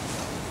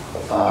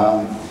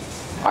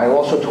 I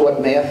also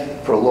taught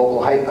math for a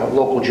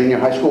local junior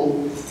high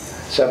school,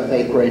 7th,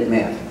 8th grade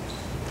math.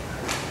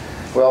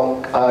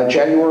 Well,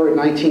 January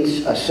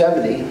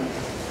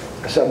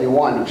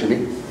 1971,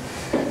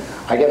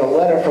 I get a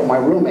letter from my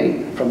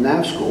roommate from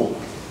NAV school,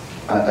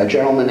 a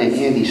gentleman named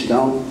Andy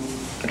Steele.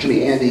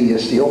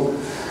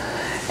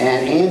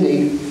 And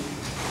Andy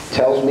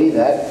tells me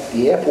that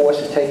the Air Force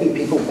is taking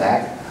people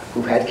back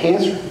who've had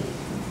cancer.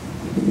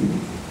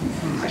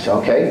 I said,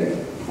 okay,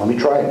 let me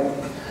try it.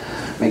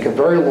 Make a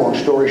very long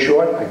story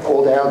short, I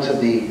called down to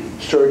the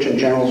Surgeon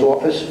General's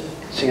office in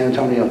San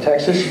Antonio,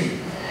 Texas,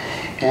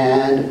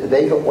 and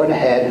they went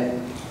ahead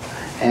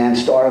and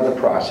started the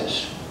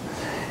process.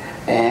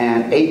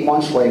 And 8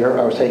 months later,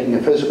 I was taking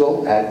a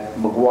physical at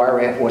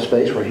McGuire Air Force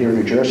Base, we're here in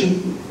New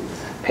Jersey,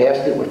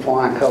 passed it with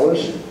flying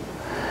colors,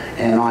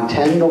 and on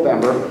 10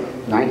 November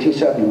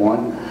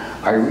 1971,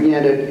 I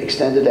re-entered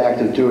extended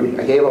active duty.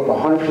 I gave up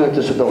 100%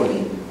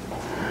 disability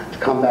to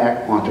come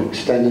back onto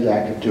extended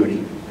active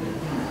duty.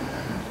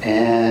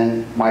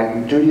 And my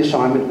duty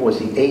assignment was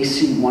the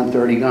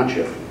AC-130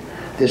 gunship.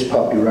 This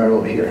puppy right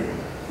over here.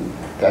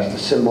 That's the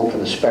symbol for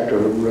the Spectre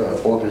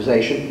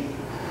organization.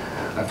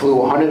 I flew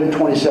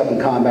 127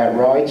 combat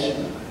rides.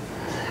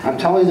 I'm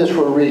telling you this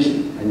for a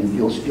reason, and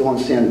you'll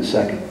understand in a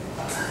second.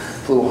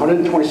 Flew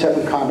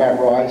 127 combat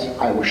rides.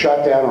 I was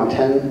shot down on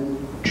 18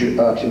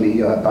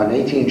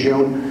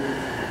 June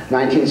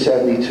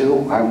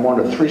 1972. I'm one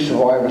of 3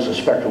 survivors of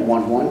Spectre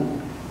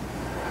 1-1.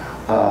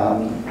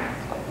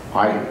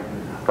 I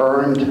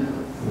earned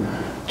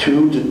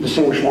 2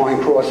 Distinguished Flying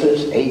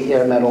Crosses, 8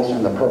 Air Medals,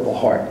 and the Purple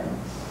Heart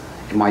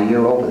in my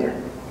year over there.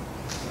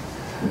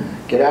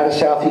 Get out of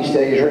Southeast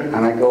Asia, and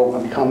I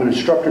become an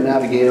instructor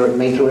navigator at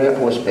Mayfield Air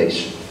Force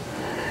Base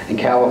in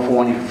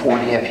California for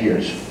 4.5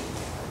 years.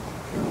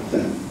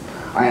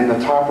 I am the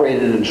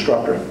top-rated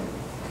instructor.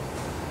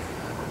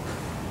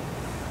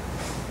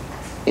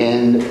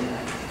 In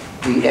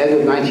the end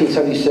of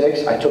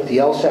 1976, I took the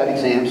LSAT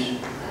exams,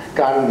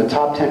 got in the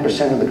top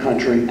 10% of the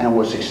country, and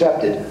was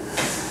accepted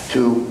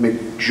to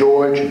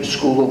McGeorge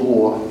School of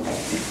Law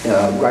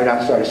right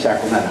outside of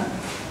Sacramento.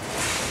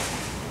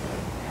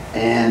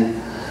 And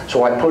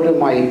so I put in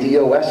my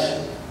DOS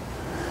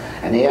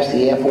and asked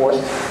the Air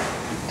Force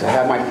to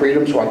have my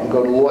freedom so I can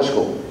go to law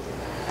school.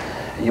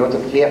 And you know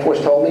what the Air Force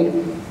told me?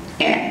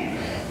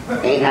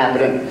 Ain't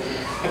happening.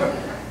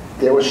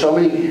 There were so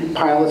many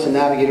pilots and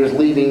navigators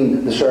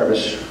leaving the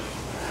service.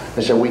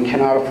 They said, we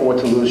cannot afford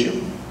to lose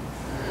you.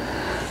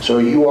 So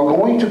you are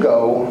going to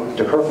go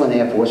to Kirkland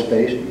Air Force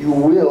Base. You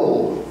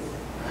will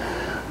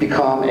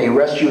become a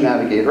rescue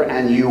navigator,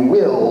 and you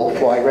will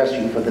fly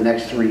rescue for the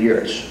next 3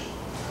 years.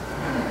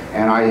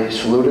 And I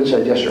saluted and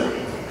said, yes, sir.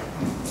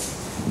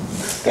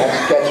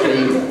 That gets me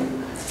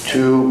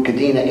to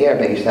Kadena Air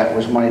Base. That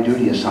was my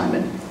duty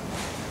assignment.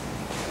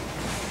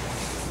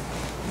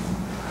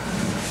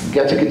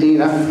 Get to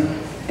Kadena,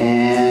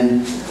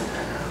 and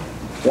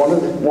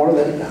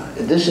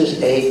this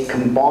is a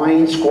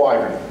combined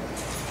squadron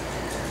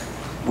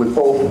with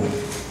both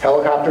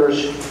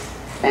helicopters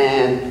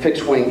and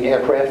fixed-wing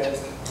aircraft.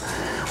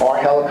 Our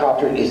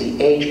helicopter is the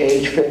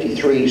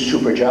HH-53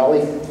 Super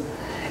Jolly,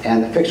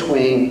 and the fixed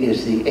wing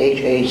is the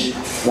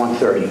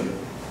HH-130.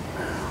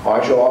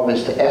 Our job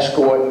is to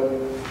escort,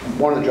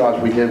 one of the jobs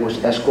we did was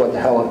to escort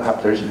the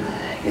helicopters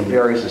in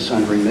various and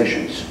sundry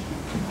missions.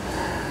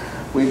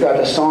 We got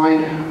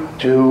assigned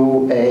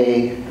to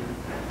a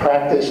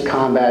practice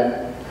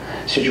combat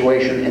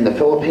situation in the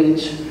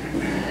Philippines,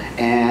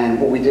 and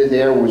what we did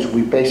there was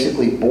we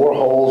basically bore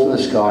holes in the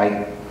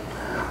sky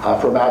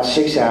for about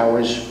 6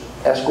 hours,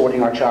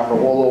 escorting our chopper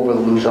all over the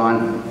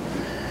Luzon.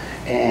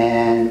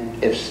 And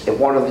if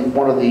one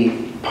of the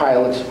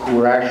pilots who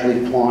were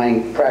actually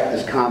flying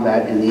practice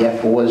combat in the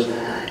F-4s,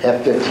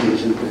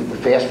 F-15s, and the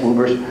fast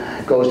movers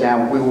goes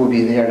down, we will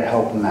be there to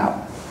help them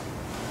out.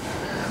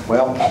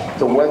 Well,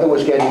 the weather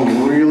was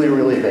getting really,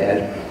 really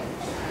bad.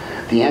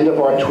 The end of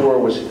our tour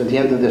was, at the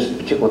end of this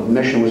particular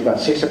mission, was about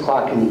 6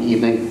 o'clock in the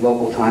evening,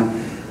 local time.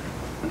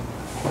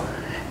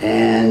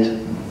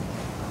 And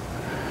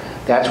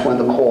that's when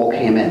the call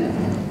came in.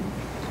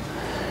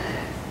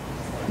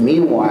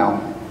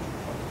 Meanwhile,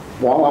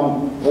 while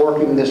I'm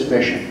working this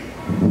mission,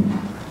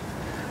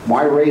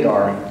 My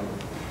radar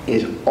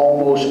is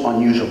almost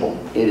unusable.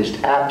 It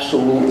is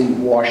absolutely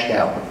washed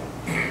out.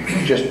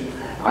 Just,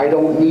 I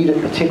don't need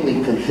it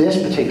particularly for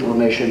this particular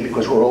mission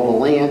because we're over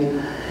land,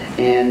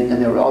 and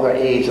there are other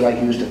aids that I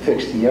can use to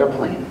fix the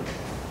airplane.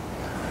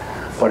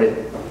 But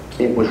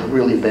it was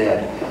really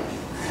bad.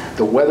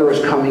 The weather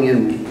is coming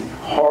in,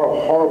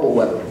 horrible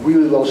weather,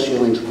 really low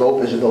ceilings, low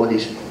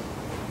visibilities,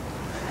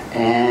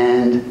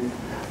 and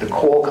the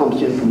call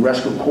comes in from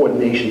Rescue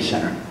Coordination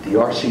Center, the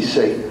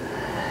RCC,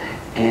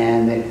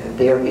 and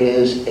there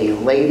is a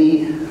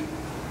lady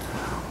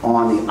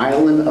on the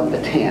island of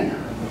Bataan.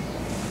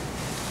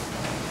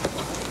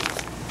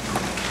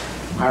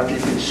 I don't know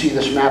if you can see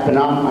this map or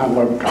not. I'm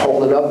going to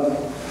hold it up.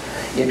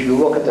 If you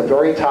look at the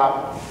very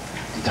top,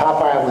 the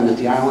top island is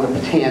the island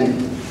of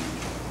Bataan,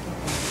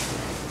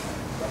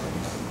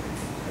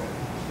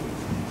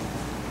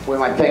 where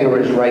my finger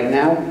is right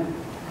now,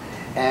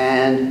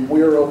 and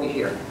we're over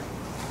here.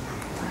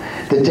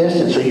 The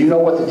distance, so you know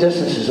what the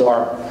distances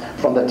are,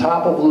 from the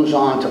top of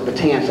Luzon to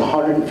Bataan is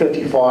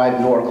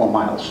 155 nautical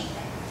miles.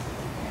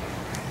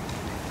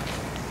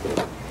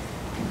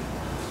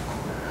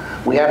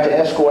 We have to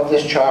escort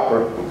this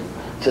chopper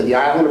to the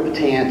island of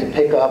Bataan to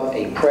pick up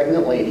a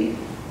pregnant lady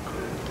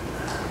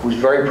who's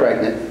very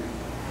pregnant,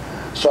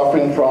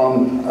 suffering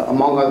from,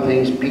 among other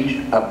things,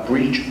 a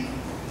breech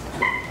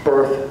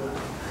birth,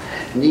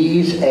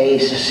 needs a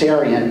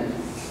cesarean,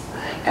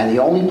 and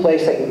the only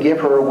place that can give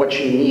her what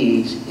she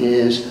needs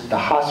is the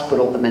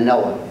hospital in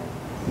Manila.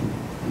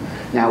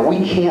 Now,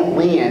 we can't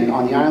land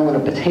on the island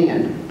of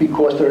Bataan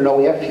because there are no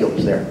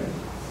airfields there.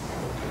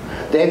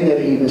 They've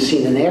never even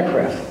seen an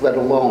aircraft, let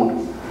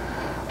alone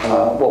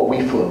what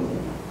we flew.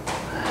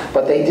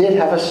 But they did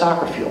have a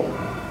soccer field.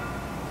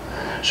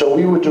 So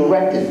we were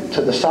directed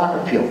to the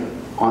soccer field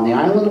on the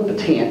island of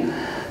Bataan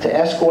to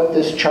escort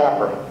this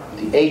chopper,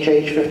 the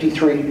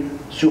HH-53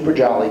 Super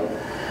Jolly,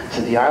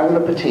 to the island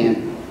of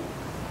Bataan,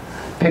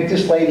 pick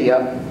this lady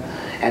up,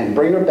 and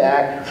bring her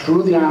back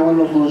through the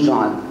island of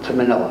Luzon to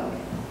Manila.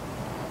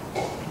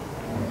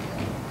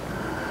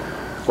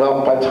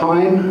 Well, by the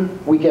time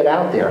we get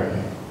out there,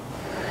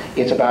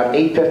 it's about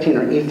 8:15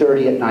 or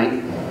 8:30 at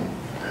night.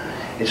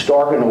 It's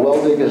dark and a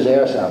well-digger's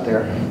ass out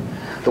there.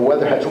 The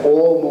weather has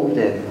all moved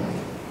in.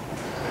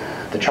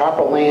 The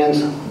chopper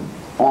lands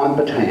on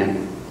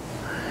Bataan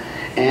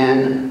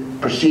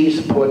and proceeds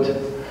to put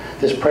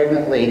this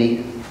pregnant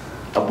lady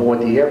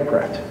aboard the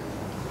aircraft.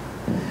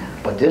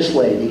 But this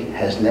lady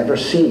has never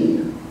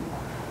seen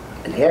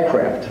an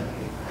aircraft,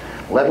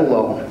 let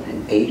alone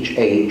an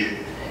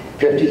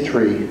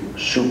HH-53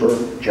 Super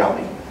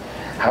Jolly.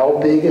 How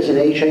big is an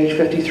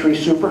HH-53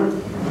 Super?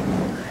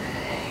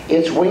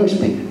 Its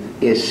wingspan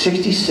is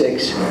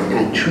 66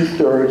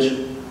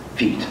 2/3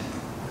 feet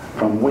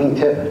from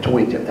wingtip to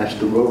wingtip. That's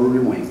the rotary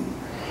wing.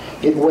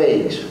 It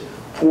weighs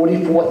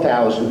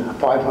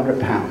 44,500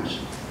 pounds,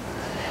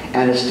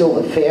 and it's still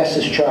the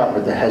fastest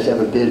chopper that has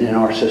ever been in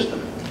our system.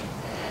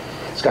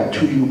 It's got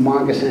two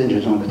humongous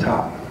engines on the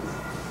top.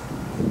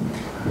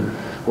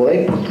 Well,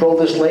 they throw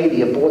this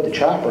lady aboard the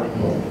chopper,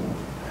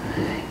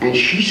 and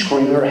she's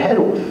screaming her head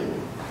off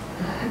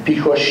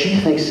because she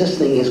thinks this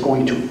thing is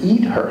going to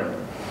eat her.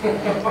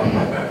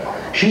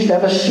 She's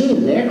never seen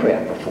an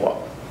aircraft before.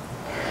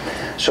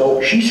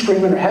 So she's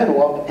screaming her head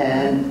off,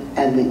 and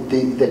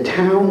the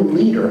town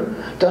leader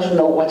doesn't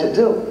know what to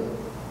do.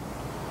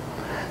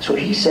 So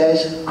he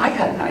says, I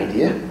got an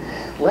idea.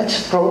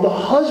 Let's throw the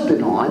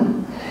husband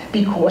on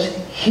because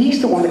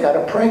he's the one that got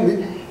her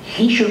pregnant.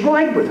 He should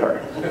ride with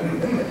her.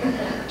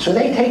 So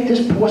they take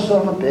this poor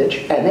son of a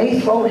bitch and they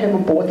throw him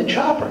aboard the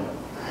chopper.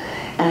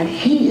 And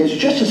he is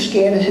just as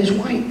scared as his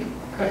wife.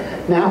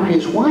 Now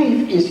his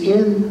wife is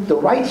in the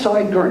right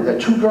side gurney. There are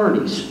two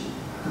gurneys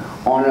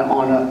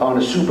on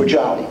a Super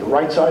Jolly, the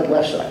right side,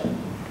 left side.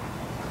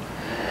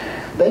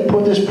 They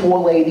put this poor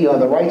lady on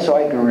the right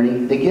side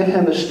gurney. They give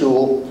him a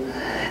stool,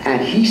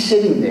 and he's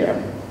sitting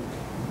there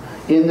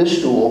in the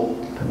stool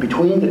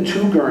between the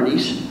two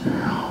gurneys,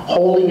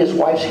 holding his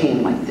wife's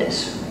hand like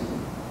this.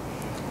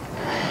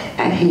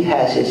 And he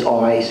has his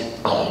eyes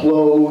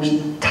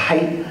closed,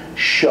 tight,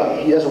 shut.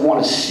 He doesn't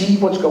want to see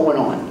what's going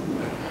on.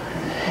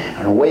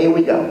 And away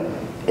we go.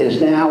 It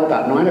is now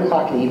about 9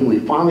 o'clock in the evening. We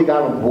finally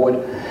got on board,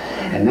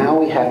 and now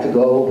we have to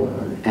go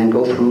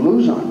through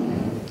Luzon.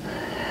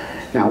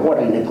 Now, what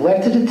I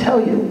neglected to tell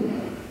you,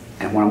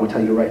 and what I'm going to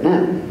tell you right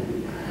now,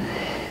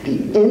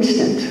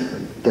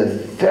 the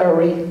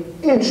very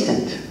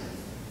instant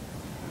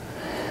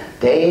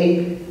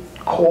they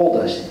called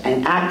us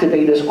and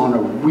activated us on a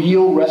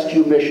real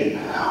rescue mission.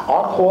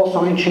 Our call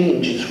sign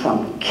changes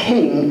from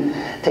King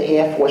to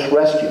Air Force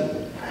Rescue.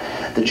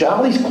 The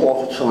Jolly's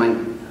call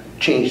sign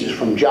changes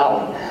from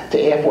Jolly to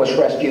Air Force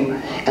Rescue,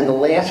 and the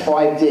last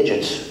 5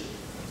 digits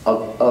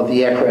of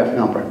the aircraft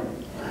number.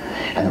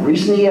 And the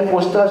reason the Air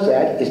Force does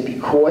that is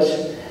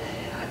because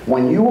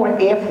when you are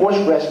Air Force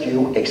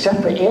Rescue,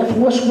 except for Air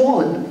Force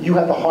One, you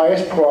have the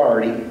highest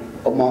priority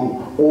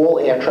among all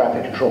air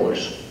traffic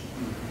controllers.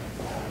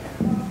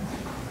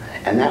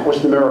 And that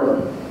was the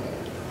miracle.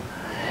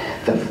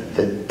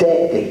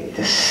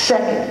 The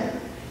second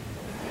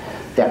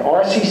that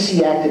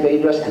RCC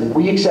activated us, and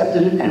we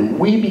accepted it, and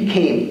we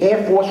became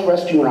Air Force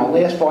Rescue in our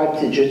last 5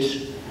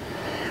 digits.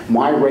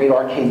 My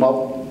radar came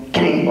up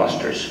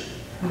gangbusters.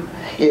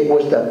 It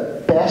was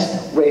the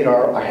best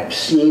radar I have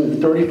seen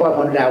in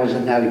 3,500 hours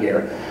as a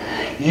navigator.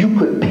 You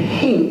could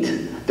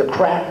paint the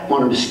crap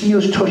on a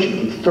mosquito's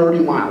tushy from 30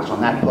 miles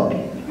on that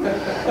puppy.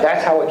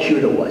 That's how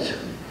acute it was.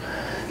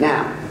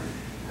 Now,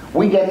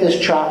 we get this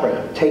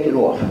chopper taken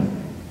off.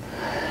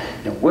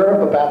 Now, we're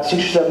up about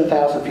 6,000 or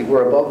 7,000 feet.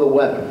 We're above the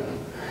weather.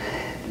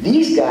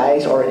 These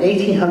guys are at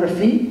 1,800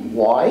 feet.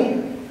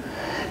 Why?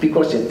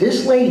 Because if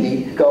this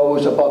lady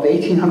goes above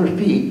 1,800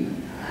 feet,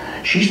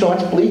 she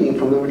starts bleeding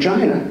from the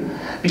vagina.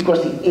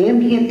 Because the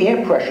ambient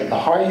air pressure, the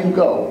higher you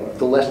go,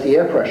 the less the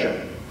air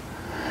pressure.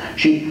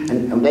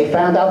 And they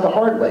found out the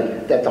hard way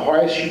that the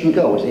highest she can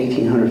go is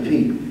 1,800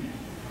 feet.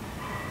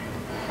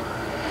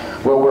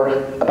 Well, we're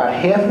about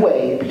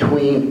halfway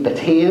between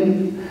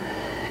Bataan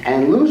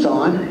and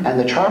Luzon, and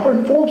the chopper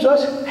informs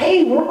us,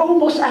 hey, we're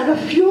almost out of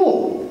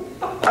fuel.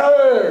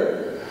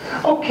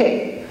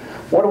 Okay,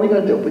 what are we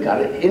going to do? We got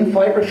to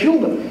in-flight refuel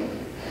them.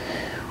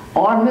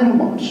 Our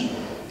minimums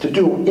to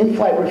do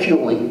in-flight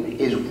refueling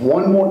is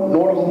 1 more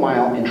nautical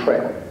mile in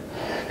trail.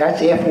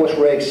 That's Air Force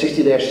Reg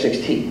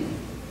 60-16.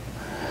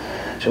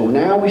 So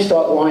now we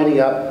start lining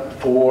up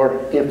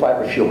for in-flight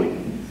refueling.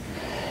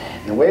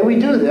 And the way we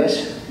do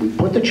this, we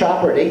put the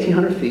chopper at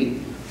 1,800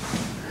 feet,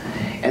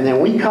 and then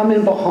we come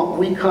in behind,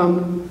 we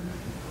come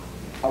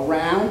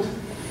around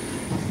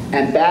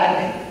and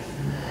back,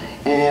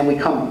 and we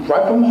come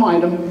right from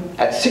behind them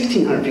at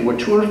 1,600 feet. We're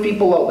 200 feet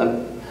below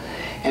them,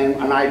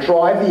 and I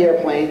drive the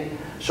airplane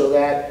so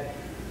that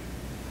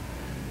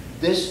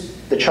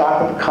the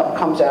chopper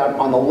comes out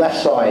on the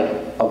left side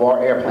of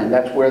our airplane.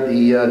 That's where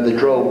the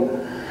drogue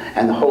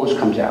and the hose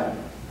comes out.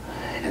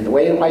 And the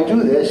way I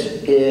do this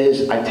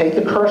is I take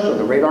the cursor,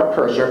 the radar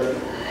cursor,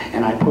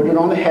 and I put it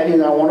on the heading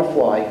that I want to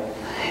fly,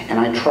 and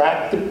I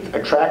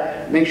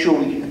make sure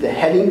the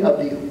heading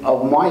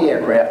of my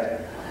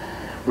aircraft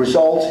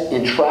results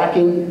in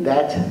tracking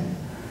that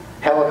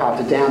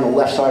helicopter down the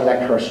left side of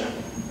that cursor.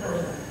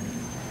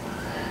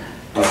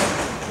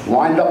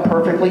 Lined up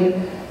perfectly,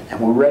 and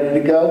we're ready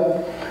to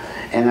go.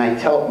 And I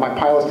tell my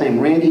pilot's name,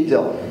 Randy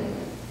Dill.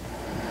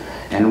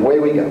 And away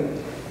we go.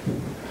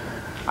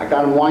 I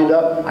got him lined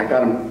up. I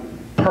got him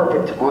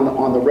perfect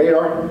on the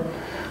radar.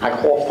 I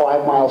call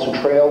 5 miles in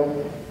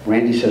trail.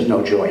 Randy says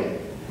no joy.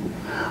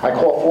 I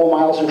call 4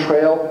 miles in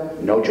trail.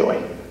 No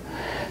joy.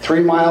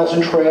 3 miles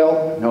in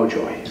trail. No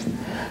joy.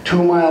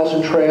 2 miles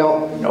in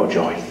trail. No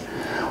joy.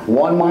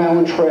 1 mile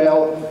in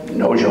trail.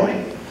 No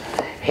joy.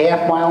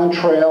 Half mile in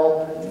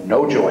trail.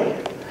 No joy.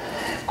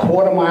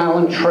 Quarter mile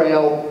in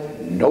trail.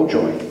 No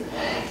joy.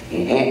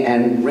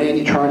 And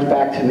Randy turns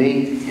back to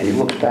me and he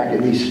looks back at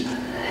me.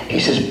 He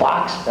says,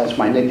 Box, that's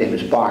my nickname,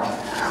 is Box.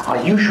 Are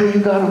you sure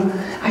you got him?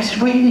 I said,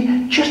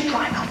 Randy, just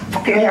drive the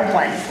fucking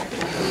airplane.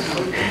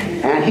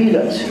 And he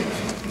does.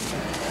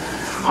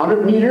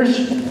 100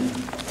 meters,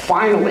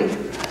 finally,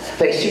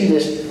 they see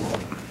this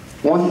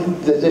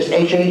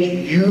HH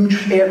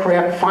huge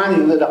aircraft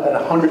finally lit up at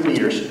 100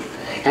 meters.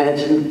 And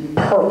it's in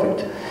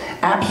perfect.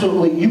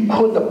 Absolutely, you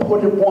couldn't have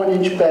put it 1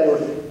 inch better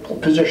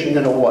position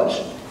than it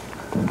was.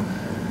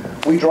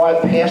 We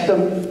drive past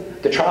them,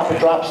 the chopper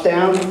drops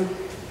down,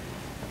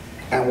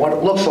 and what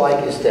it looks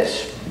like is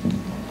this.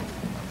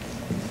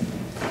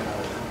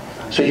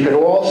 So you can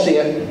all see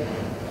it.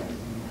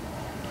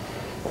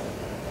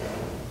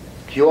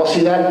 Do you all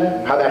see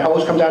that? How that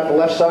hose comes out the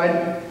left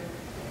side?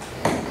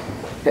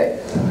 Okay.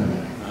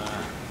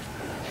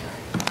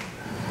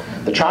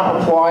 The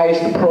chopper flies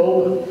the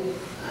probe,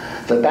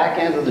 the back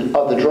end of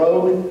the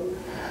drogue.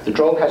 The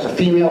drogue has a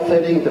female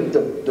fitting,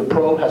 the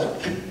probe has a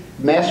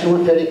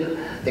masculine fitting.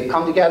 They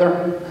come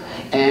together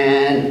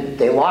and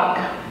they lock,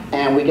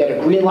 and we get a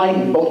green light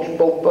in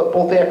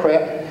both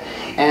aircraft,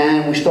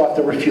 and we start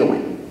the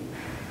refueling.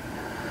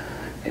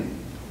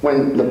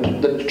 When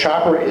the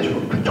chopper is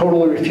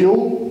totally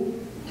refueled,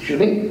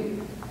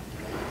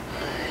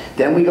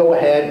 then we go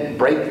ahead and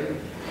brake.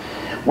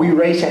 We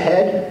race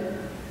ahead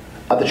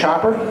of the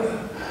chopper,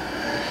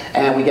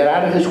 and we get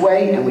out of his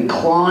way, and we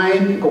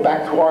climb, go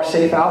back to our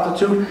safe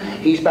altitude.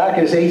 He's back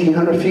at his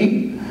 1,800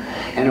 feet,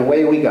 and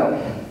away we go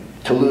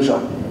to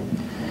Luzon.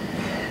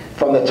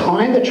 From the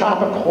time the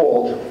chopper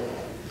called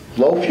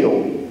low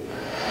fuel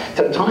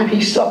to the time he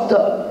sucked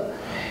up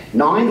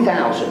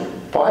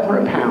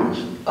 9,500 pounds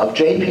of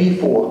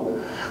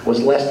JP4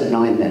 was less than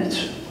 9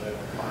 minutes.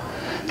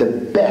 The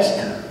best,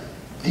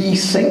 the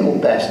single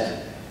best,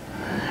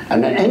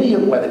 and in any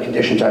weather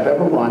conditions I've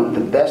ever run, the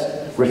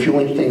best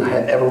refueling thing I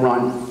have ever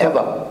run,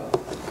 ever.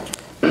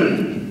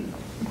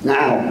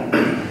 Now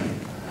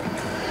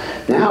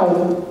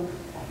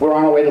we're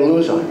on our way to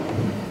Luzon.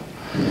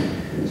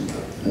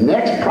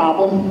 Next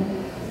problem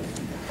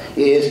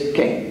is,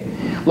 okay,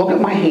 look at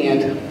my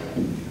hand.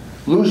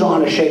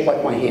 Luzon is shaped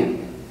like my hand.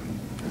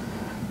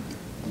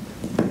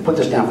 Put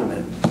this down for a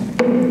minute.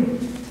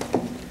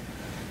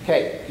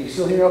 Okay, can you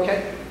still hear me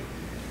okay?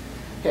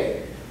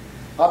 Okay,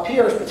 up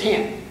here is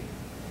Bataan.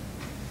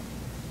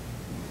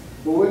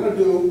 what we're going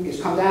to do is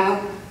come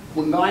down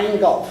Lingayen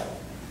Gulf.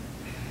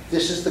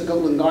 This is the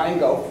Lingayen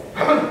Gulf.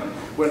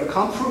 We're going to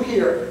come through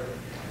here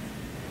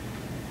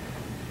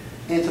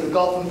into the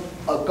Gulf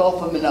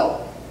of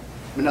Manila,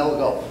 Manila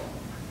Gulf,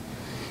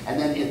 and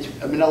then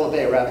into Manila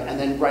Bay, rather, and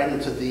then right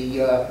into the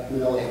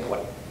Manila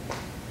Airport.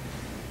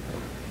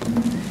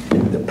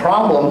 The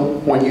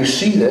problem when you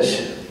see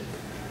this,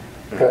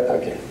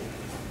 okay,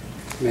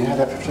 may I have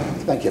that for a second?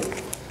 Thank you,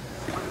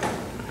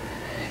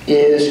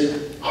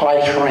 is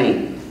high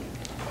terrain.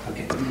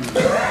 Okay.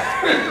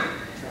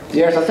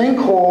 There's a thing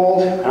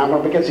called, and I'm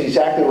going to get this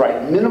exactly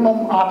right,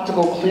 minimum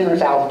optical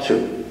clearance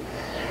altitude.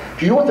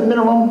 Do you know what the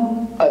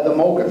minimum, the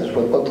MOCA,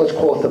 let's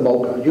call it the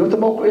MOCA. Do you know what the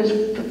MOCA is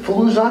for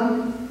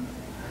Luzon?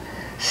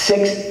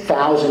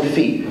 6,000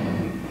 feet.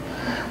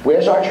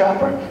 Where's our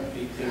chopper?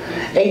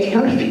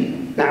 1,800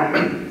 feet. Now,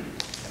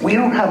 we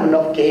don't have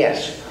enough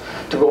gas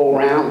to go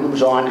around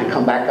Luzon and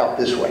come back up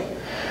this way.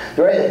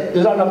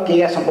 There's not enough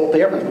gas on both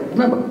airplanes.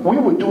 Remember, we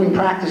were doing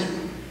practice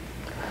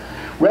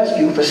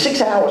rescue for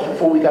 6 hours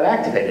before we got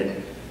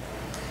activated.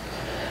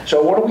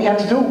 So what do we have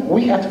to do?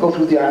 We have to go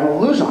through the island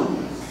of Luzon.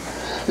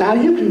 Now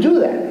you can do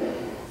that,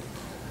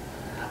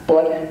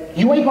 but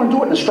you ain't going to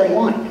do it in a straight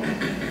line.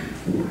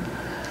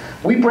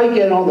 We break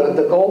in on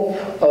the Gulf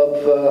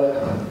of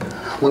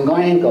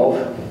Lingayen Gulf,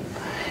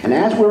 and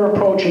as we're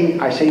approaching,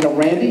 I say to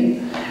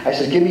Randy, I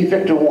says, give me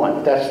Victor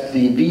 1. That's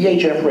the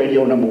VHF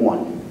radio number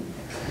 1.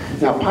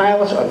 Now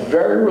pilots are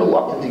very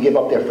reluctant to give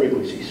up their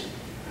frequencies.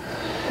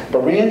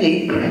 But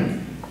Randy,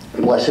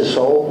 bless his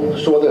soul,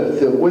 saw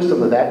the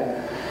wisdom of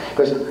that,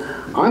 because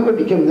I'm going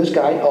to be giving this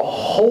guy a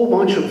whole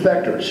bunch of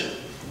vectors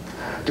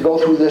to go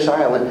through this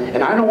island,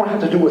 and I don't want to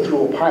have to do it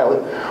through a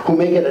pilot who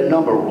may get a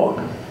number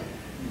wrong.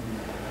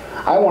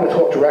 I want to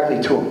talk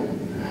directly to him.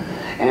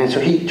 And so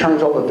he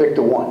turns over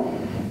Victor 1.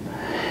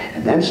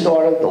 And then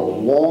started the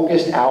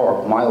longest hour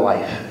of my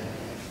life.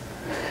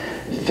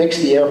 Fix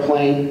the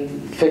airplane,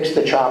 fix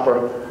the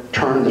chopper,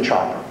 turn the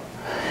chopper.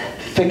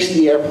 Fix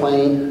the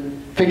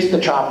airplane, fix the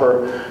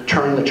chopper,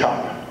 turn the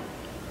chopper.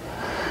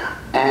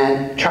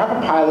 And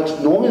chopper pilots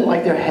normally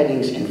like their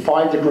headings in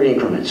 5-degree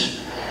increments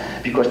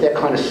because they're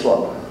kind of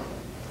slow.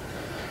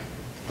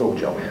 Little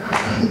joke.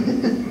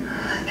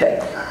 Okay.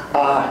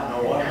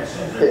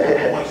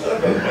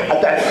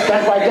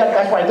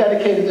 That's why I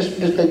dedicated this,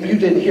 you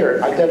didn't hear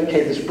it, I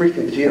dedicated this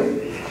briefing to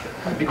you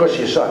because of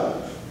your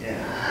son.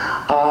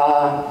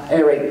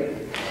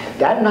 Anyway,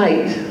 that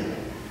night,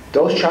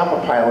 those chopper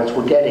pilots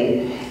were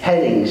getting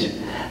headings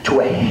to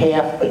a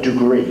 1/2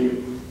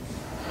 degree.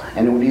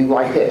 And it would be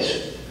like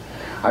this.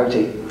 I would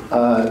say,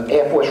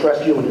 Air Force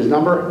Rescue with his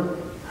number,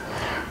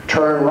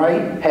 turn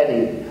right,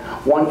 heading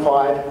 15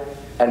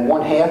 and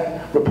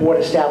 1/2, report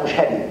established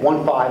heading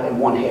 15 and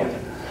 1/2.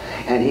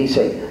 And he'd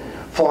say,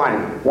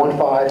 flying 15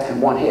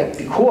 and 1/2.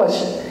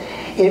 Because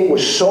it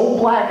was so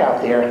black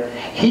out there,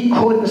 he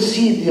couldn't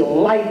see the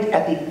light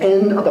at the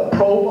end of the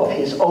probe of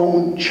his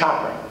own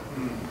chopper.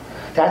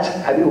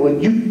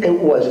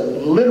 It was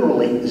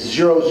literally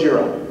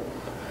 0-0.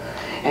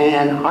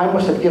 And I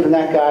must have given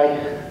that guy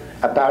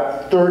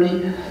about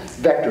 30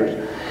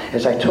 vectors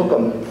as I took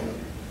him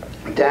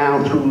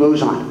down through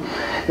Luzon.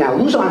 Now,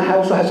 Luzon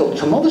also has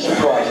some other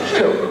surprises,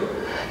 too.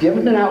 You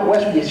ever been out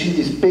west where you see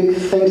these big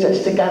things that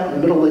stick out in the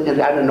middle of,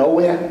 out of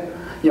nowhere?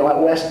 You know,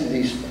 out west,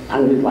 these, I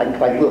mean, like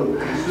little,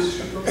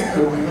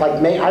 like,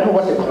 I don't know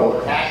what they're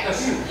called.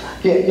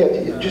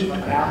 Yeah, just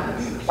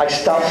like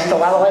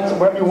stalactites,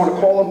 whatever you want to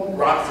call them.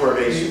 Rock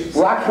formations.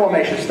 Rock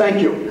formations, thank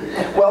you.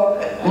 Well,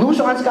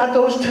 Luzon's got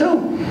those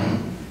too,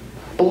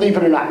 believe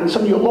it or not, in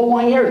some of your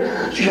low-lying areas.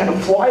 So you had to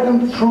fly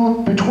them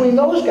through between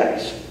those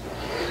guys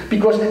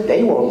because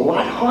they were a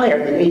lot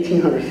higher than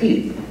 1,800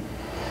 feet.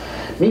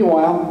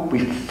 Meanwhile, we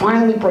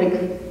finally break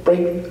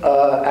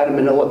out of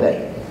Manila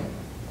Bay.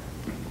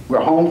 We're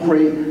home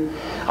free.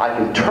 I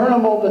can turn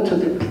them over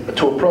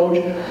to approach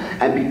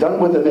and be done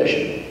with the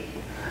mission.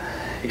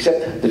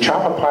 Except the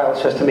chopper pilot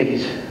says to me,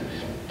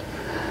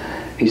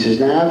 he says,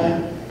 Nav,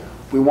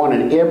 we want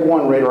an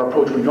airborne radar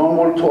approach. We don't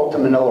want to talk to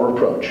Manila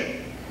approach.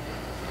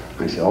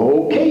 I said,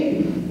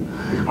 okay.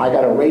 I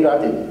got a radar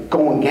that's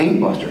going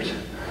gangbusters.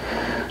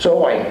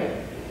 So I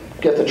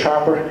get the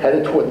chopper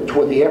headed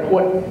toward the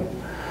airport.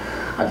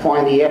 I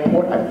find the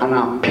airport, and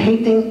I'm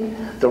painting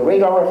the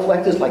radar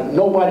reflectors like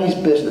nobody's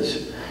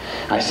business.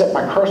 I set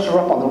my cursor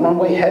up on the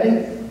runway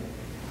heading,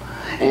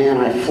 and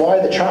I fly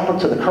the chopper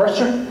to the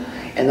cursor,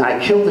 and I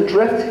kill the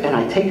drift, and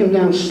I take him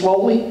down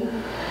slowly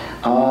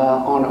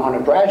on a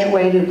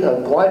graduated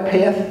glide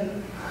path.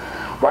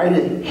 Right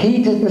in,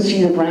 he didn't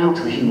see the ground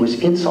till he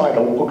was inside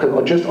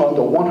or just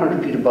under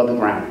 100 feet above the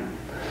ground.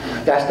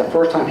 That's the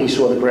first time he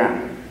saw the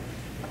ground.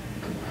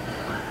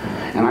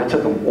 And I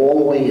took him all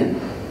the way in.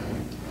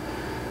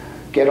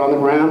 Get on the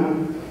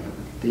ground,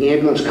 the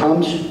ambulance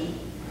comes,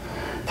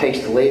 takes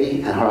the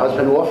lady and her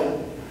husband off.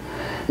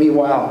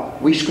 Meanwhile,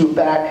 we scoot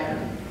back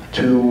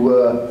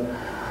to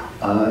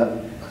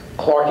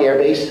Clark Air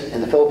Base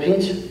in the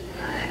Philippines,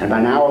 and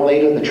about an hour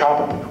later, the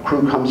chopper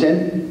crew comes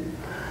in,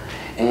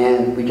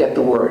 and we get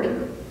the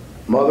word,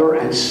 mother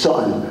and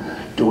son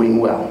doing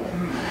well.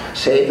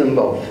 Saved them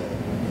both.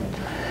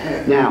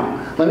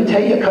 Now, let me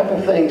tell you a couple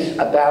things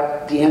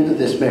about the end of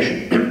this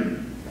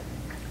mission.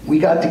 We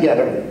got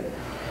together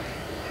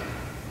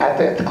at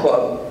the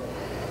club.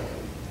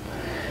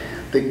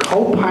 The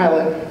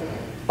co-pilot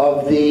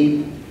of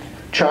the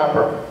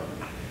chopper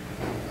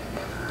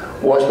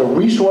was the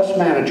resource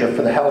manager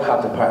for the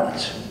helicopter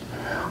pilots.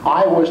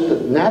 I was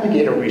the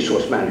navigator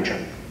resource manager.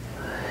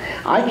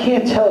 I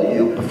can't tell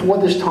you before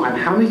this time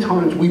how many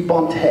times we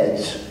bumped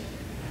heads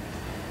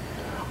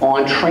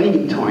on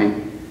training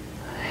time.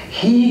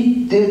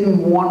 He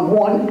didn't want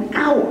 1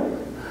 hour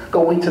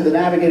going to the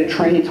navigator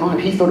training time.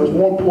 He thought it was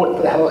more important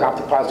for the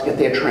helicopter pilots to get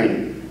their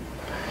training.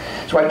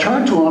 So I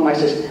turned to him, I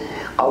says,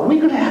 are we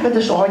going to have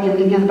this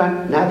argument again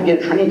about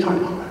navigator training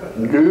time?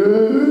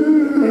 No.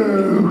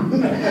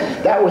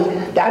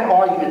 That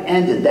argument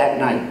ended that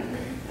night.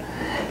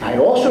 I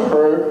also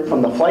heard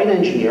from the flight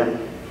engineer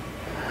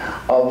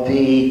of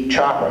the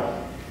chopper,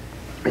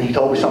 and he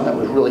told me something that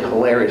was really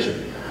hilarious.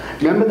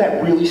 Remember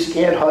that really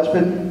scared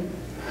husband?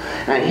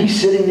 And he's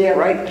sitting there,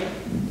 right?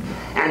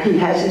 And he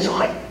has his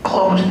eyes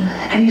closed,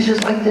 and he's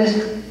just like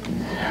this.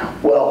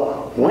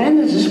 Well, when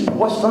does this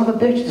poor son of a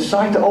bitch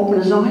decide to open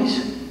his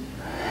eyes?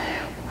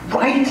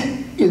 Right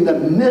in the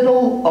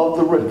middle of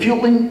the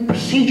refueling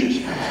procedures.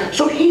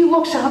 So he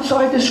looks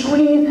outside the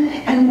screen,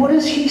 and what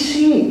is he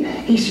seeing?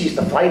 He sees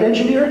the flight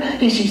engineer,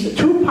 he sees the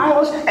 2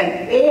 pilots,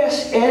 and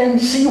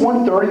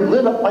SNC-130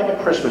 lit up like a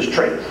Christmas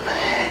tree.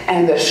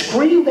 And the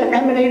scream that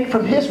emanated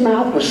from his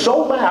mouth was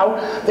so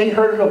loud, they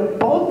heard it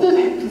above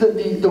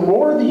the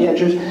roar of the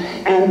engines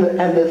and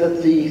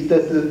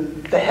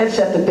the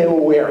headset that they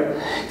were wearing.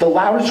 The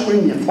loudest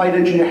scream the flight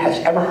engineer has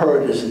ever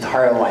heard in his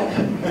entire life.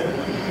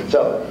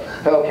 So,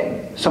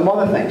 okay, some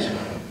other things.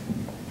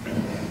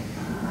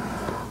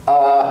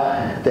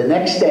 The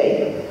next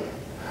day,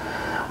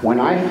 when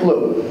I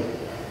flew,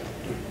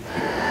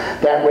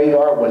 that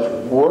radar was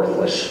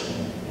worthless.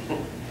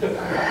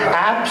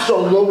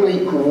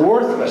 Absolutely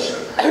worthless.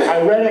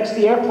 I red X'd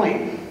the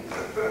airplane.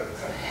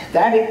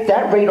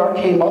 That radar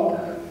came up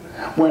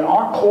when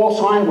our call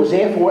sign was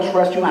Air Force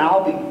Rescue, and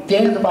I'll be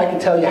damned if I can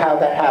tell you how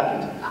that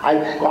happened.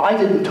 I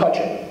didn't touch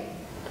it.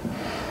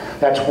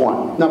 That's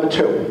one. Number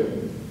 2.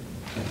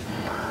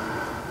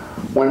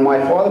 When my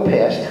father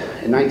passed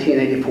in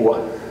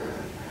 1984,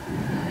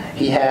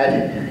 he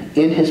had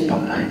in his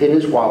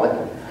wallet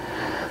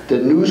the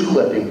news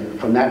clipping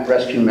from that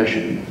rescue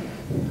mission.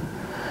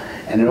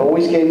 And it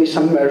always gave me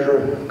some measure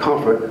of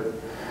comfort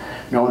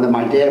knowing that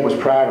my dad was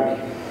proud of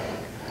me.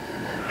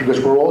 Because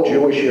we're all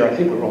Jewish here. I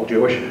think we're all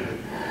Jewish.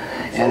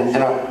 And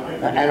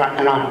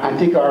I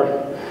think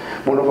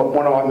one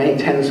of our main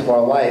tenets of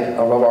our life,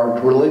 of our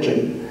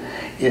religion,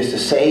 is to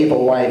save a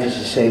life is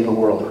to save the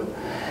world.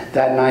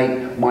 That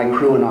night, my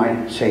crew and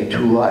I saved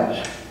 2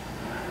 lives.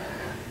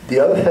 The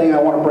other thing I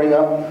want to bring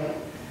up,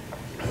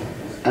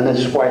 and this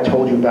is why I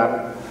told you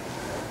about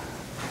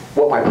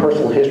what my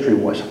personal history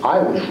was. I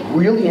was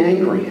really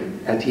angry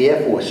at the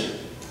Air Force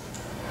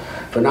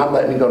for not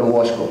letting me go to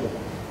law school.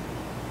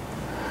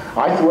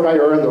 I thought I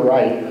earned the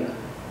right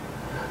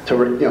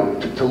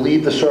to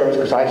leave the service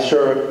because I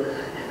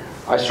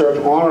served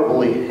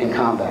honorably in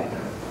combat.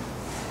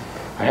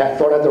 I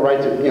thought I had the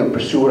right to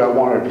pursue what I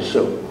wanted to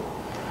pursue.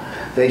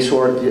 They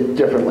saw it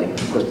differently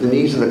because the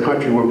needs of the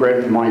country were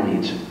greater than my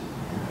needs.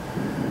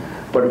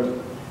 But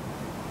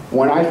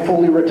when I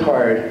fully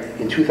retired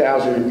in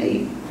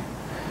 2008,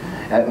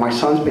 at my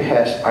son's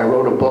behest, I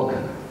wrote a book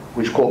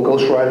which is called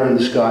Ghost Rider in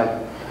the Sky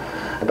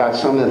about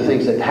some of the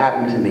things that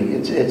happened to me.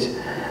 It's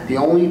the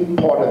only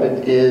part of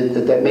it is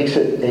that makes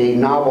it a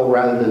novel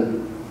rather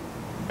than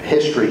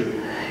history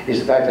is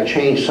the fact I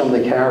changed some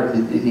of the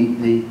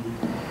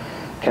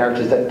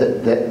characters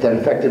that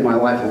affected my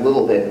life a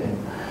little bit.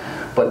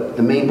 But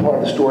the main part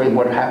of the story and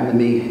what happened to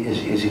me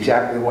is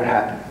exactly what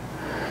happened.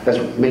 That's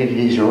what made it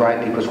easier to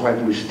write because all I had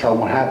to do was tell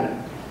them what happened.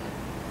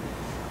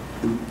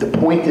 The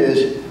point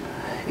is,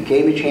 it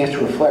gave me a chance to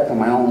reflect on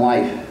my own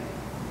life.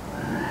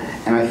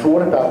 And I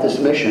thought about this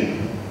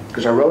mission,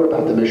 because I wrote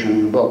about the mission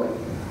in the book.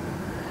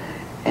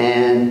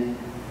 And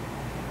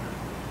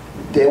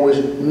there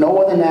was no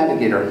other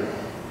navigator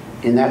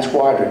in that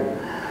squadron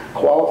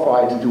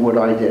qualified to do what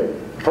I did.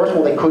 First of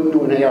all, they couldn't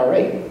do an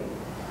ARA.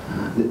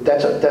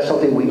 That's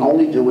something we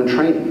only do in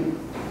training.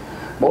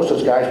 Most of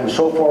those guys were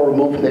so far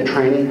removed from their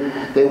training,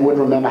 they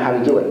wouldn't remember how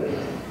to do it.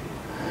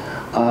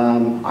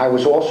 I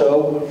was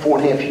also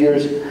 4.5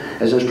 years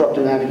as an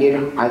instructor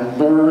navigator. I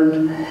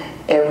learned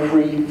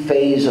every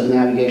phase of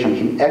navigation. I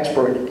became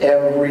expert at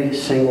every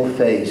single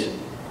phase.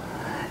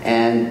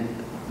 And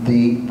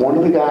one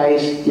of the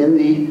guys in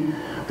the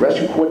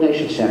Rescue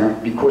Coordination Center,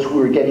 because we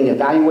were getting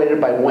evaluated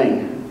by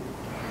wing,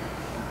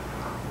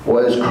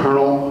 was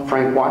Colonel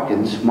Frank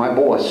Watkins, my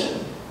boss.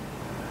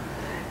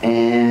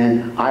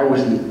 And I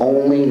was the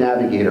only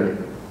navigator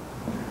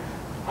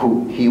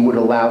who he would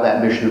allow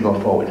that mission to go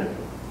forward.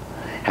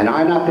 Had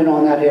I not been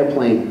on that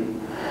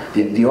airplane,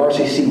 the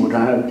RCC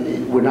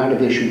would not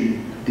have issued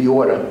the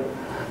order.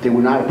 They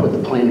would not have put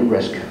the plane at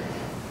risk.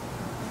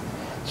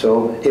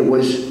 So it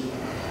was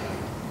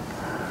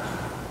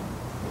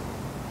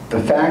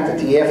the fact that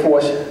the Air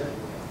Force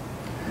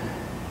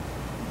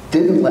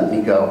didn't let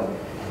me go,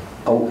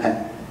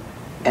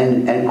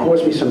 and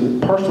caused me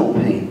some personal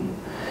pain.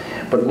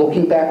 But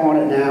looking back on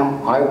it now,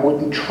 I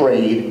wouldn't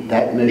trade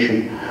that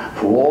mission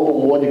for all the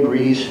law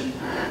degrees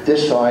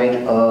this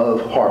side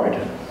of Harvard.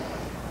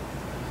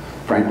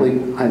 Frankly,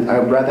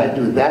 I'd rather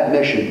do that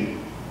mission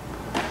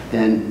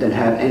than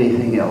have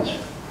anything else.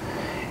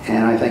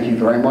 And I thank you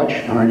very much.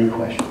 Are there any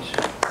questions?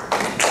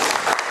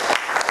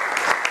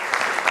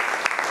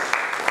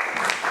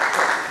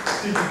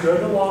 Did you go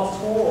to law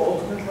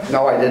school ultimately?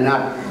 No, I did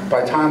not.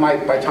 By the time I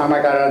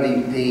got out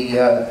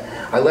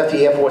of I left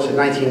the Air Force in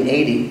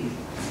 1980.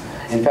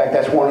 In fact,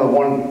 that's one of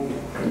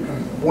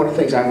the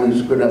things I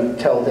was going to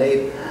tell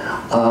Dave.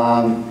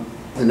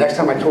 The next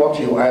time I talk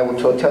to you, I will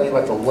tell you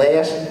about the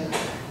last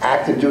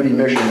active duty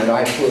mission that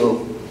I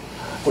flew,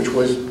 which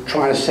was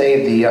trying to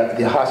save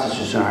the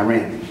hostages in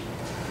Iran.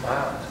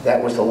 Wow.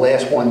 That was the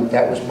last one.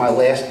 That was my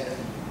last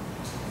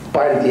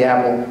bite of the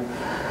apple.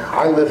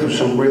 I lived through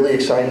some really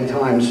exciting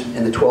times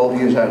in the 12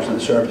 years I was in the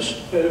service.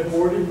 That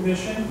aborted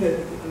mission that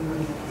in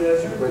the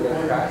desert?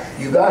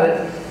 You got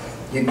it.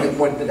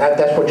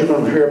 That's what you're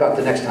going to hear about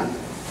the next time.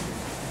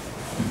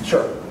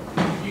 Sure.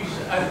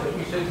 I thought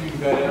you said you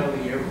got out of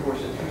the Air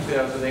Force in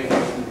 2008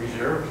 from the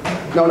reserve?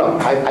 No,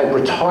 I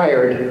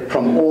retired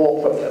from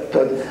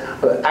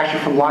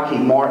actually from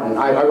Lockheed Martin.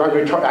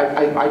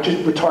 I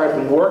just retired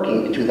from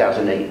working in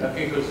 2008.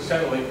 Okay, because it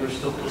sounded like you were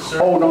still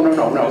concerned. Oh, no. You're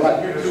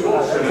too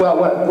old.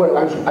 Well,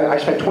 I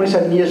spent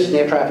 27 years in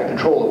air traffic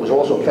control. It was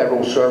also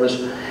federal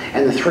service.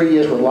 And the 3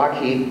 years with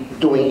Lockheed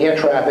doing air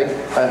traffic,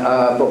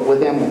 but with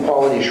them with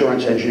quality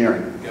assurance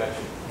engineering.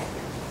 Gotcha.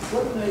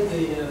 What made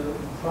the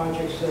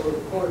project so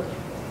important?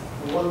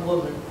 The one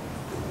woman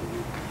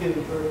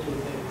giving birth to a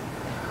baby.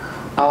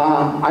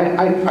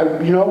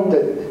 You know,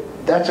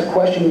 that's a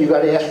question you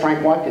got to ask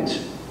Frank Watkins.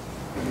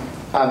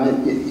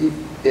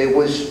 It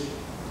was,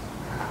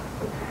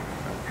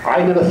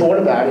 I never thought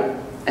about it,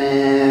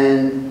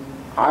 and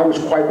I was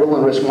quite willing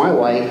to risk my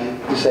life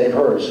to save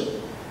hers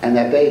and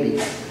that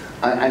baby.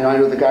 And I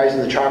know the guys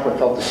in the chopper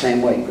felt the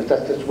same way, because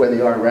that's where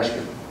they are in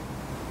rescue.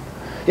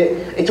 Yeah,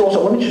 it's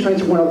also, let me just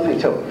mention one other thing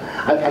too,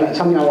 and it's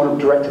something I want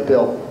to direct to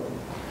Bill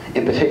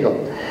in particular.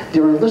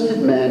 There are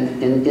enlisted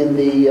men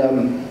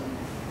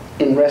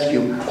in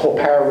rescue called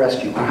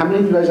pararescue. How many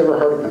of you guys ever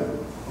heard of them?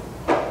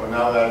 Well,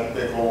 now that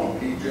they call them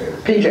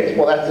PJs. PJs,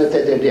 well,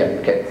 yeah,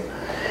 okay.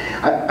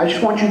 I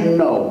just want you to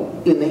know,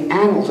 in the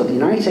annals of the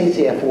United States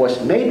Air Force,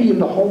 maybe in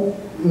the whole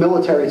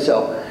military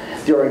itself,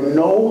 there are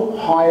no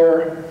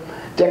higher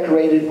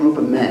decorated group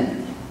of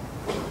men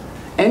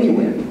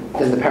anywhere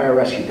than the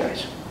pararescue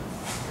guys.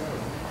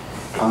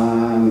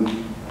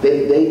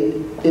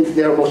 They're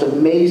the most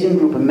amazing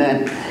group of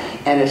men,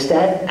 and it's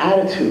that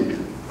attitude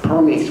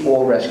permeates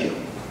all rescue.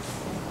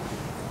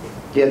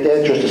 Yet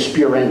they're just a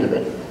spear end of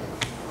it,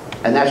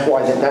 and that's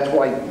why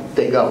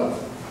they go.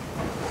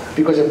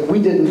 Because if we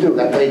didn't do,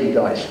 that lady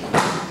dies,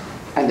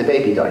 and the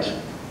baby dies.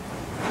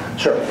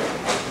 Sir.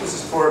 This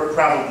is for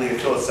probably a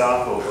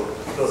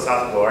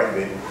philosophical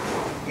argument.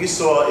 You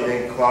saw an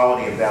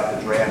inequality about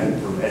the draft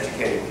for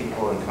educated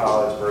people in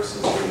college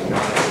versus the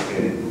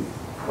non-educated.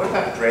 What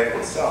about the draft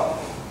itself?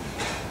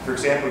 For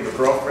example, your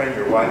girlfriend,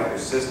 your wife, your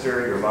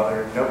sister, your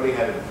mother, nobody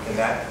in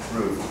that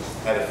group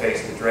had to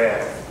face the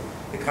draft.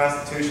 The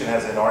Constitution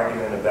has an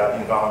argument about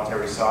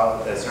involuntary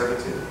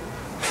servitude.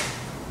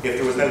 If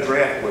there was no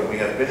draft, would we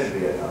have been in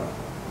Vietnam?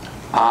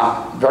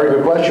 Very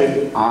good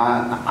question.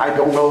 I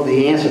don't know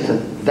the answer to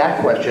that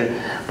question,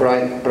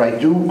 but I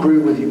do agree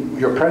with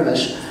your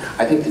premise.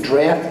 I think the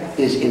draft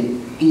is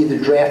in either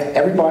draft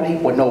everybody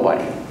or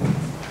nobody.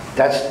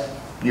 That's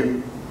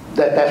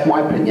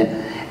my opinion,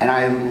 and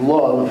I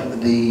love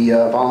the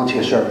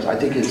volunteer service. I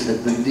think it's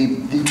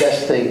the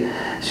best thing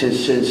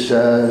since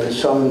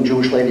some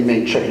Jewish lady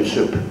made chicken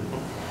soup.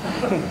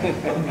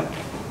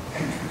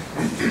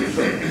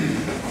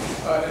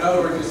 In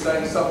other words, you're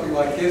saying something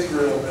like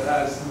Israel that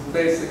has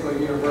basically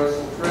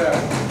universal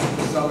draft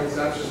with some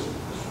exceptions.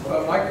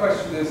 But my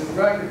question is,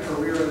 throughout your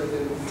career in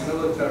the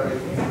military,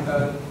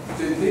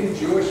 did being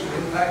Jewish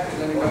impact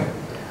in any way?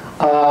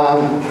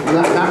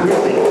 Not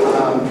really.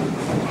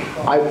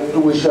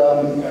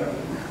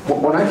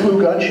 When I flew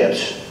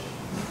gunships,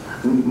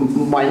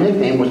 my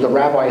nickname was the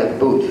Rabbi of the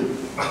Booth.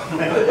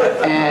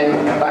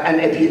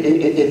 And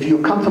if you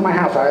come to my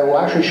house, I will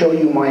actually show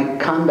you my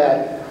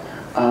combat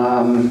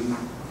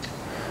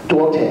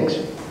dog tags.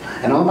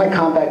 And on my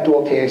combat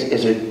dog tags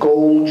is a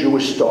gold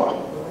Jewish star.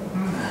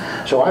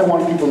 So I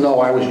want people to know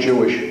I was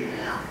Jewish.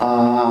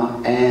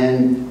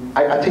 And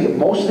I tell you,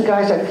 most of the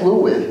guys I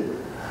flew with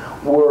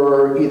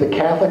were either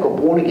Catholic or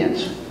born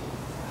agains.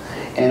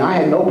 And I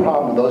had no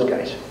problem with those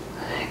guys.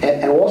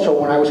 And also,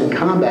 when I was in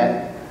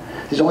combat,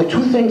 there's only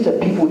two things that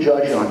people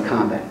judge you on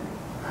combat.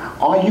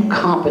 Are you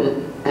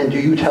competent, and do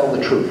you tell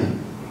the truth?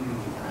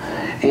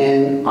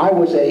 And I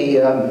was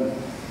a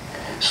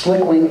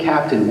slick wing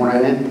captain when I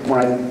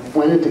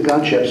went into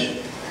gunships.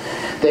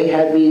 They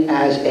had me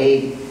as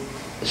a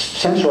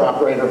sensor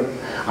operator.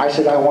 I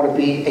said I want to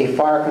be a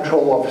fire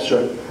control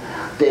officer.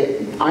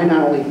 I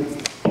not only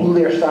blew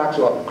their socks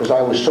off because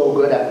I was so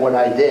good at what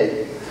I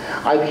did,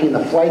 I became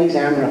the flight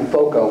examiner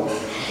FOCO,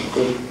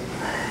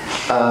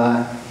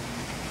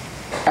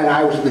 and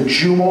I was the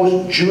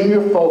most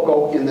junior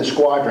FOCO in the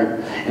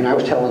squadron, and I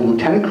was telling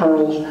lieutenant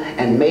colonels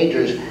and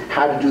majors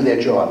how to do their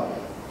job,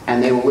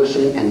 and they were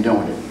listening and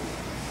doing it.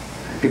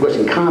 Because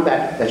in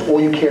combat, that's all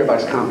you care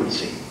about is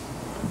competency.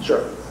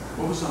 Sir?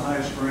 What was the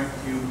highest rank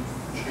you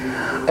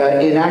achieved?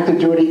 In active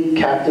duty,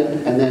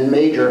 captain, and then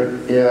major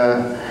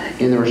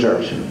in the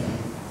reserves. I'm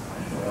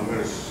going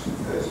to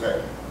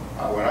say,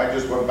 when I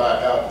just went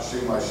back out to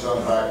see my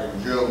son back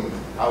in June,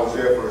 I was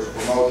there for his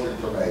promotion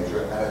to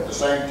major, and at the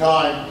same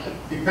time,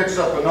 he picks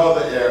up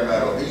another air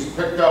medal. He's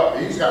got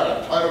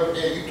a ton of,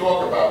 you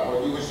talk about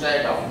what you were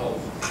saying about those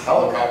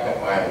helicopter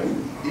pilots.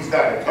 He's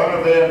got a ton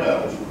of air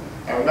medals.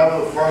 I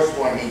remember the first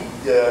one he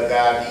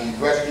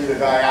rescued a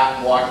guy out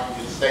in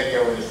Washington State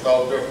there in the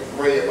snow, there were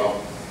 3 of them.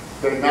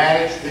 They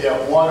managed to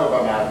get one of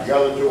them out, the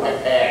other 2 I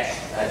passed,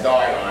 I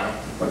died on him.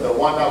 But the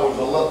one that was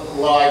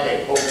alive,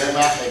 they pulled him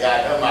out, they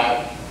got him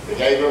out. They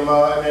gave him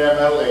an air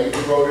medal, they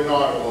even wrote an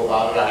article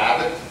about it, I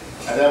have it.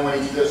 And then when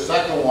the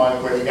second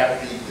one, where he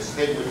got the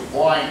Distinguished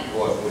Flying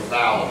Cross with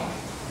Fallon,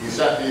 he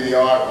sent me the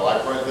article, I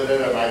printed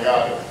it and I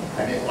got it.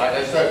 And like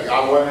I said,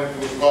 I went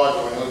into his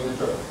closet and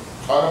looked at a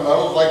ton of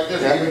medals like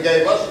this, he even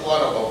gave us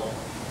one of them.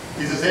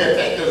 He says, here,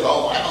 take this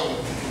home.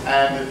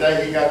 And the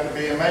day he got to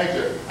be a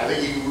major, I think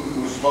he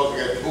was supposed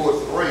to get 2 or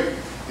 3.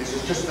 He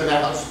says, just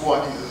announce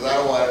one. He says, I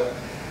don't want it.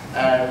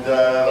 And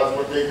that's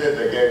what they did.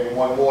 They gave him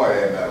 1 more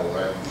air medal.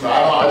 Right? So I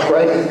don't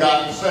know what he's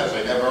gotten since.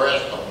 They never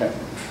asked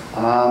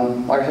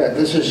him. Like I said,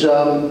 this is,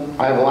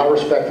 I have a lot of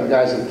respect for the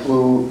guys that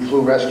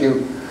flew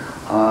rescue.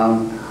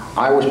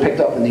 I was picked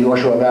up in the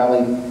Oshawa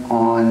Valley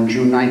on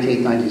June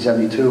 19,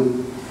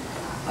 1972.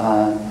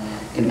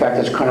 In fact,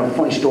 there's kind of a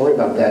funny story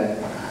about that.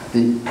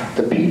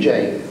 The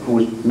PJ who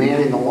was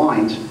manning the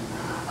lines,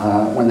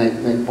 when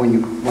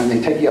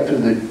they take you up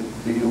through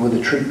with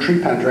the tree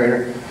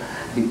penetrator,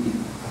 you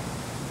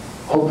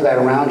hook that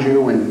around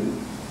you and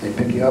they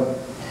pick you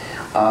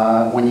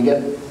up. When you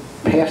get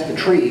past the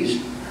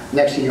trees,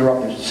 next thing you're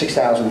up to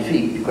 6,000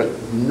 feet because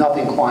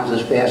nothing climbs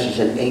as fast as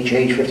an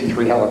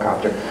HH-53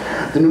 helicopter.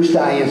 The new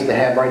Stallions they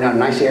have right now, a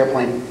nice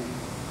airplane,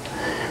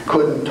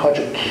 couldn't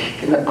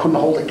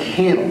hold a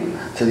candle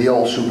to the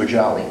old Super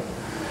Jolly.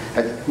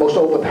 Most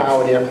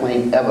overpowered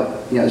airplane ever,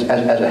 as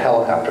a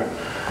helicopter.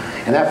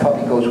 And that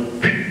puppy goes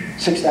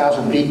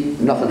 6,000 feet,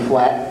 nothing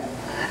flat,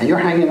 and you're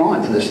hanging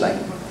on to this thing.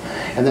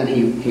 And then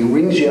he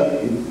rings you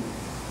up,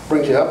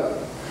 brings you up,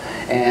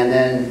 and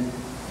then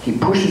he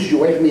pushes you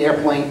away from the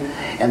airplane,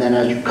 and then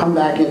as you come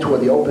back into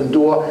the open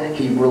door,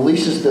 he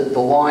releases the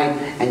line,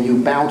 and you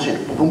bounce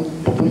it. Boom,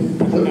 boom,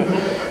 boom.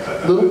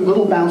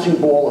 Little bouncing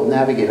ball of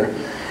Navigator.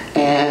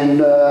 And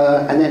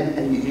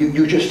then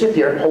you just sit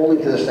there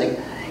holding to this thing.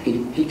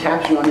 He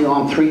taps you on the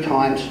arm 3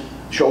 times,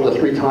 shoulder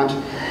 3 times,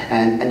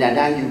 and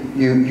now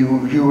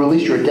you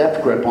release your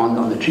depth grip on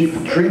the tree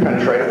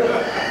penetrator.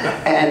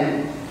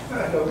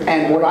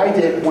 And what I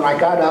did when I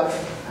got up,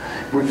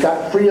 we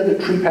got free of the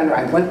tree penetrator,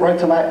 I went right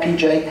to that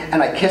PJ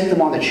and I kissed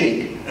him on the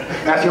cheek.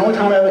 That's the only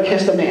time I ever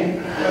kissed a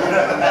man.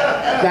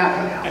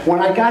 Now, when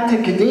I got to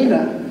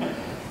Kadena,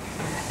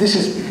 this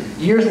is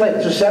years later,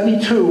 this was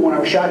 72 when I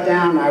was shot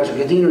down, I was at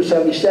Kadena in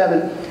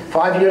 77.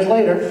 5 years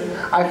later,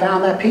 I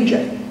found that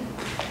PJ.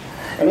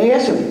 And he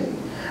asked him,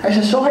 I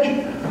said,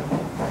 Sergeant,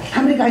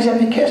 how many guys have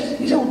you kissed?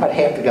 He said, well, about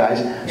half the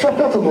guys. So I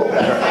felt a little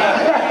better.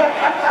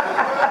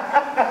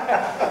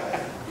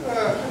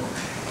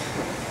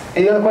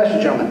 Any other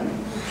questions, gentlemen?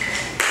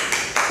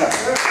 No.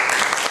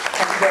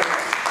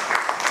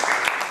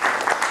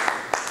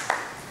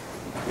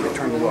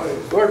 Turn the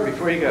light. Gordon,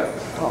 before you go.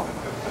 Oh.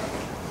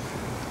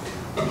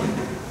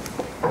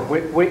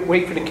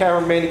 Wait for the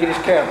cameraman to get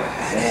his camera.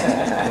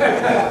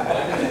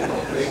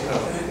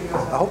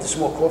 I hope there's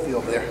more coffee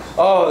over there.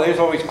 Oh, there's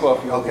always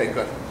coffee. Okay,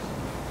 good.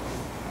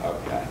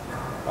 Okay.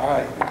 All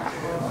right.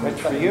 That's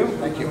for you.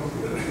 Thank you.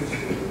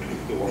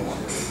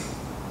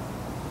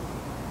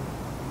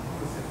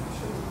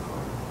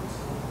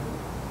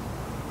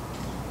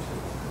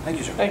 Thank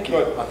you, sir. Thank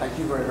you. Thank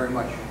you very, very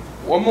much.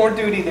 One more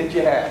duty that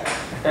you have.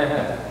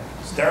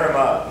 Stir him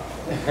up.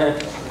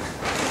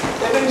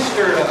 They didn't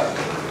stir it up.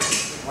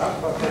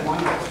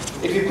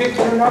 If you picked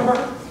your number,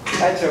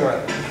 that's all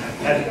right.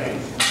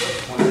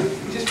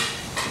 Just,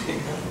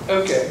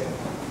 okay.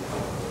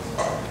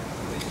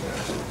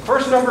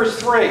 First number is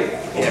 3.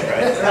 Yeah,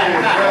 right.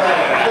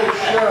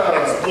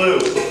 It's blue.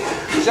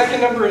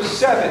 Second number is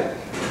 7.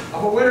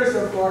 I'm a winner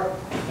so far.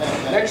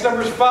 Next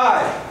number is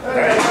 5.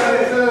 Right.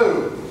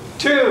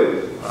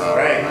 2. All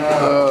right.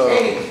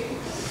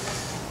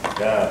 8.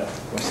 Done.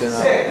 What's the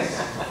number?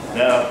 6.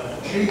 No.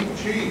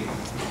 Cheat.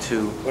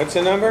 2. What's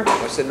the number?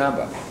 What's the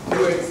number?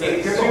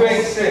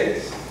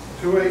 286.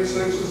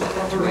 286 is the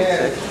number?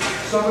 Yeah.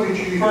 Somebody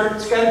cheated.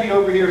 It's got to be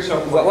over here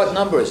somewhere. What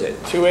number is it?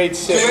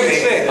 286.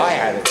 286. I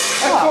had it.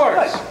 Of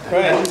course.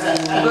 Right.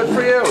 Good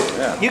for you.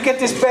 Yeah. You get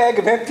this bag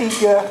of empty, I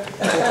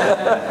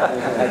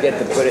get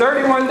to put it.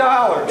 $31.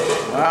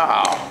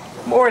 Wow.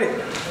 Morty.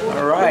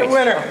 All right. The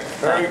winner.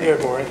 Very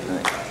good, Morty.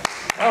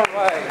 All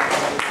right.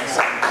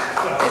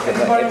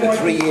 After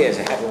 3 years,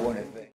 I haven't won it.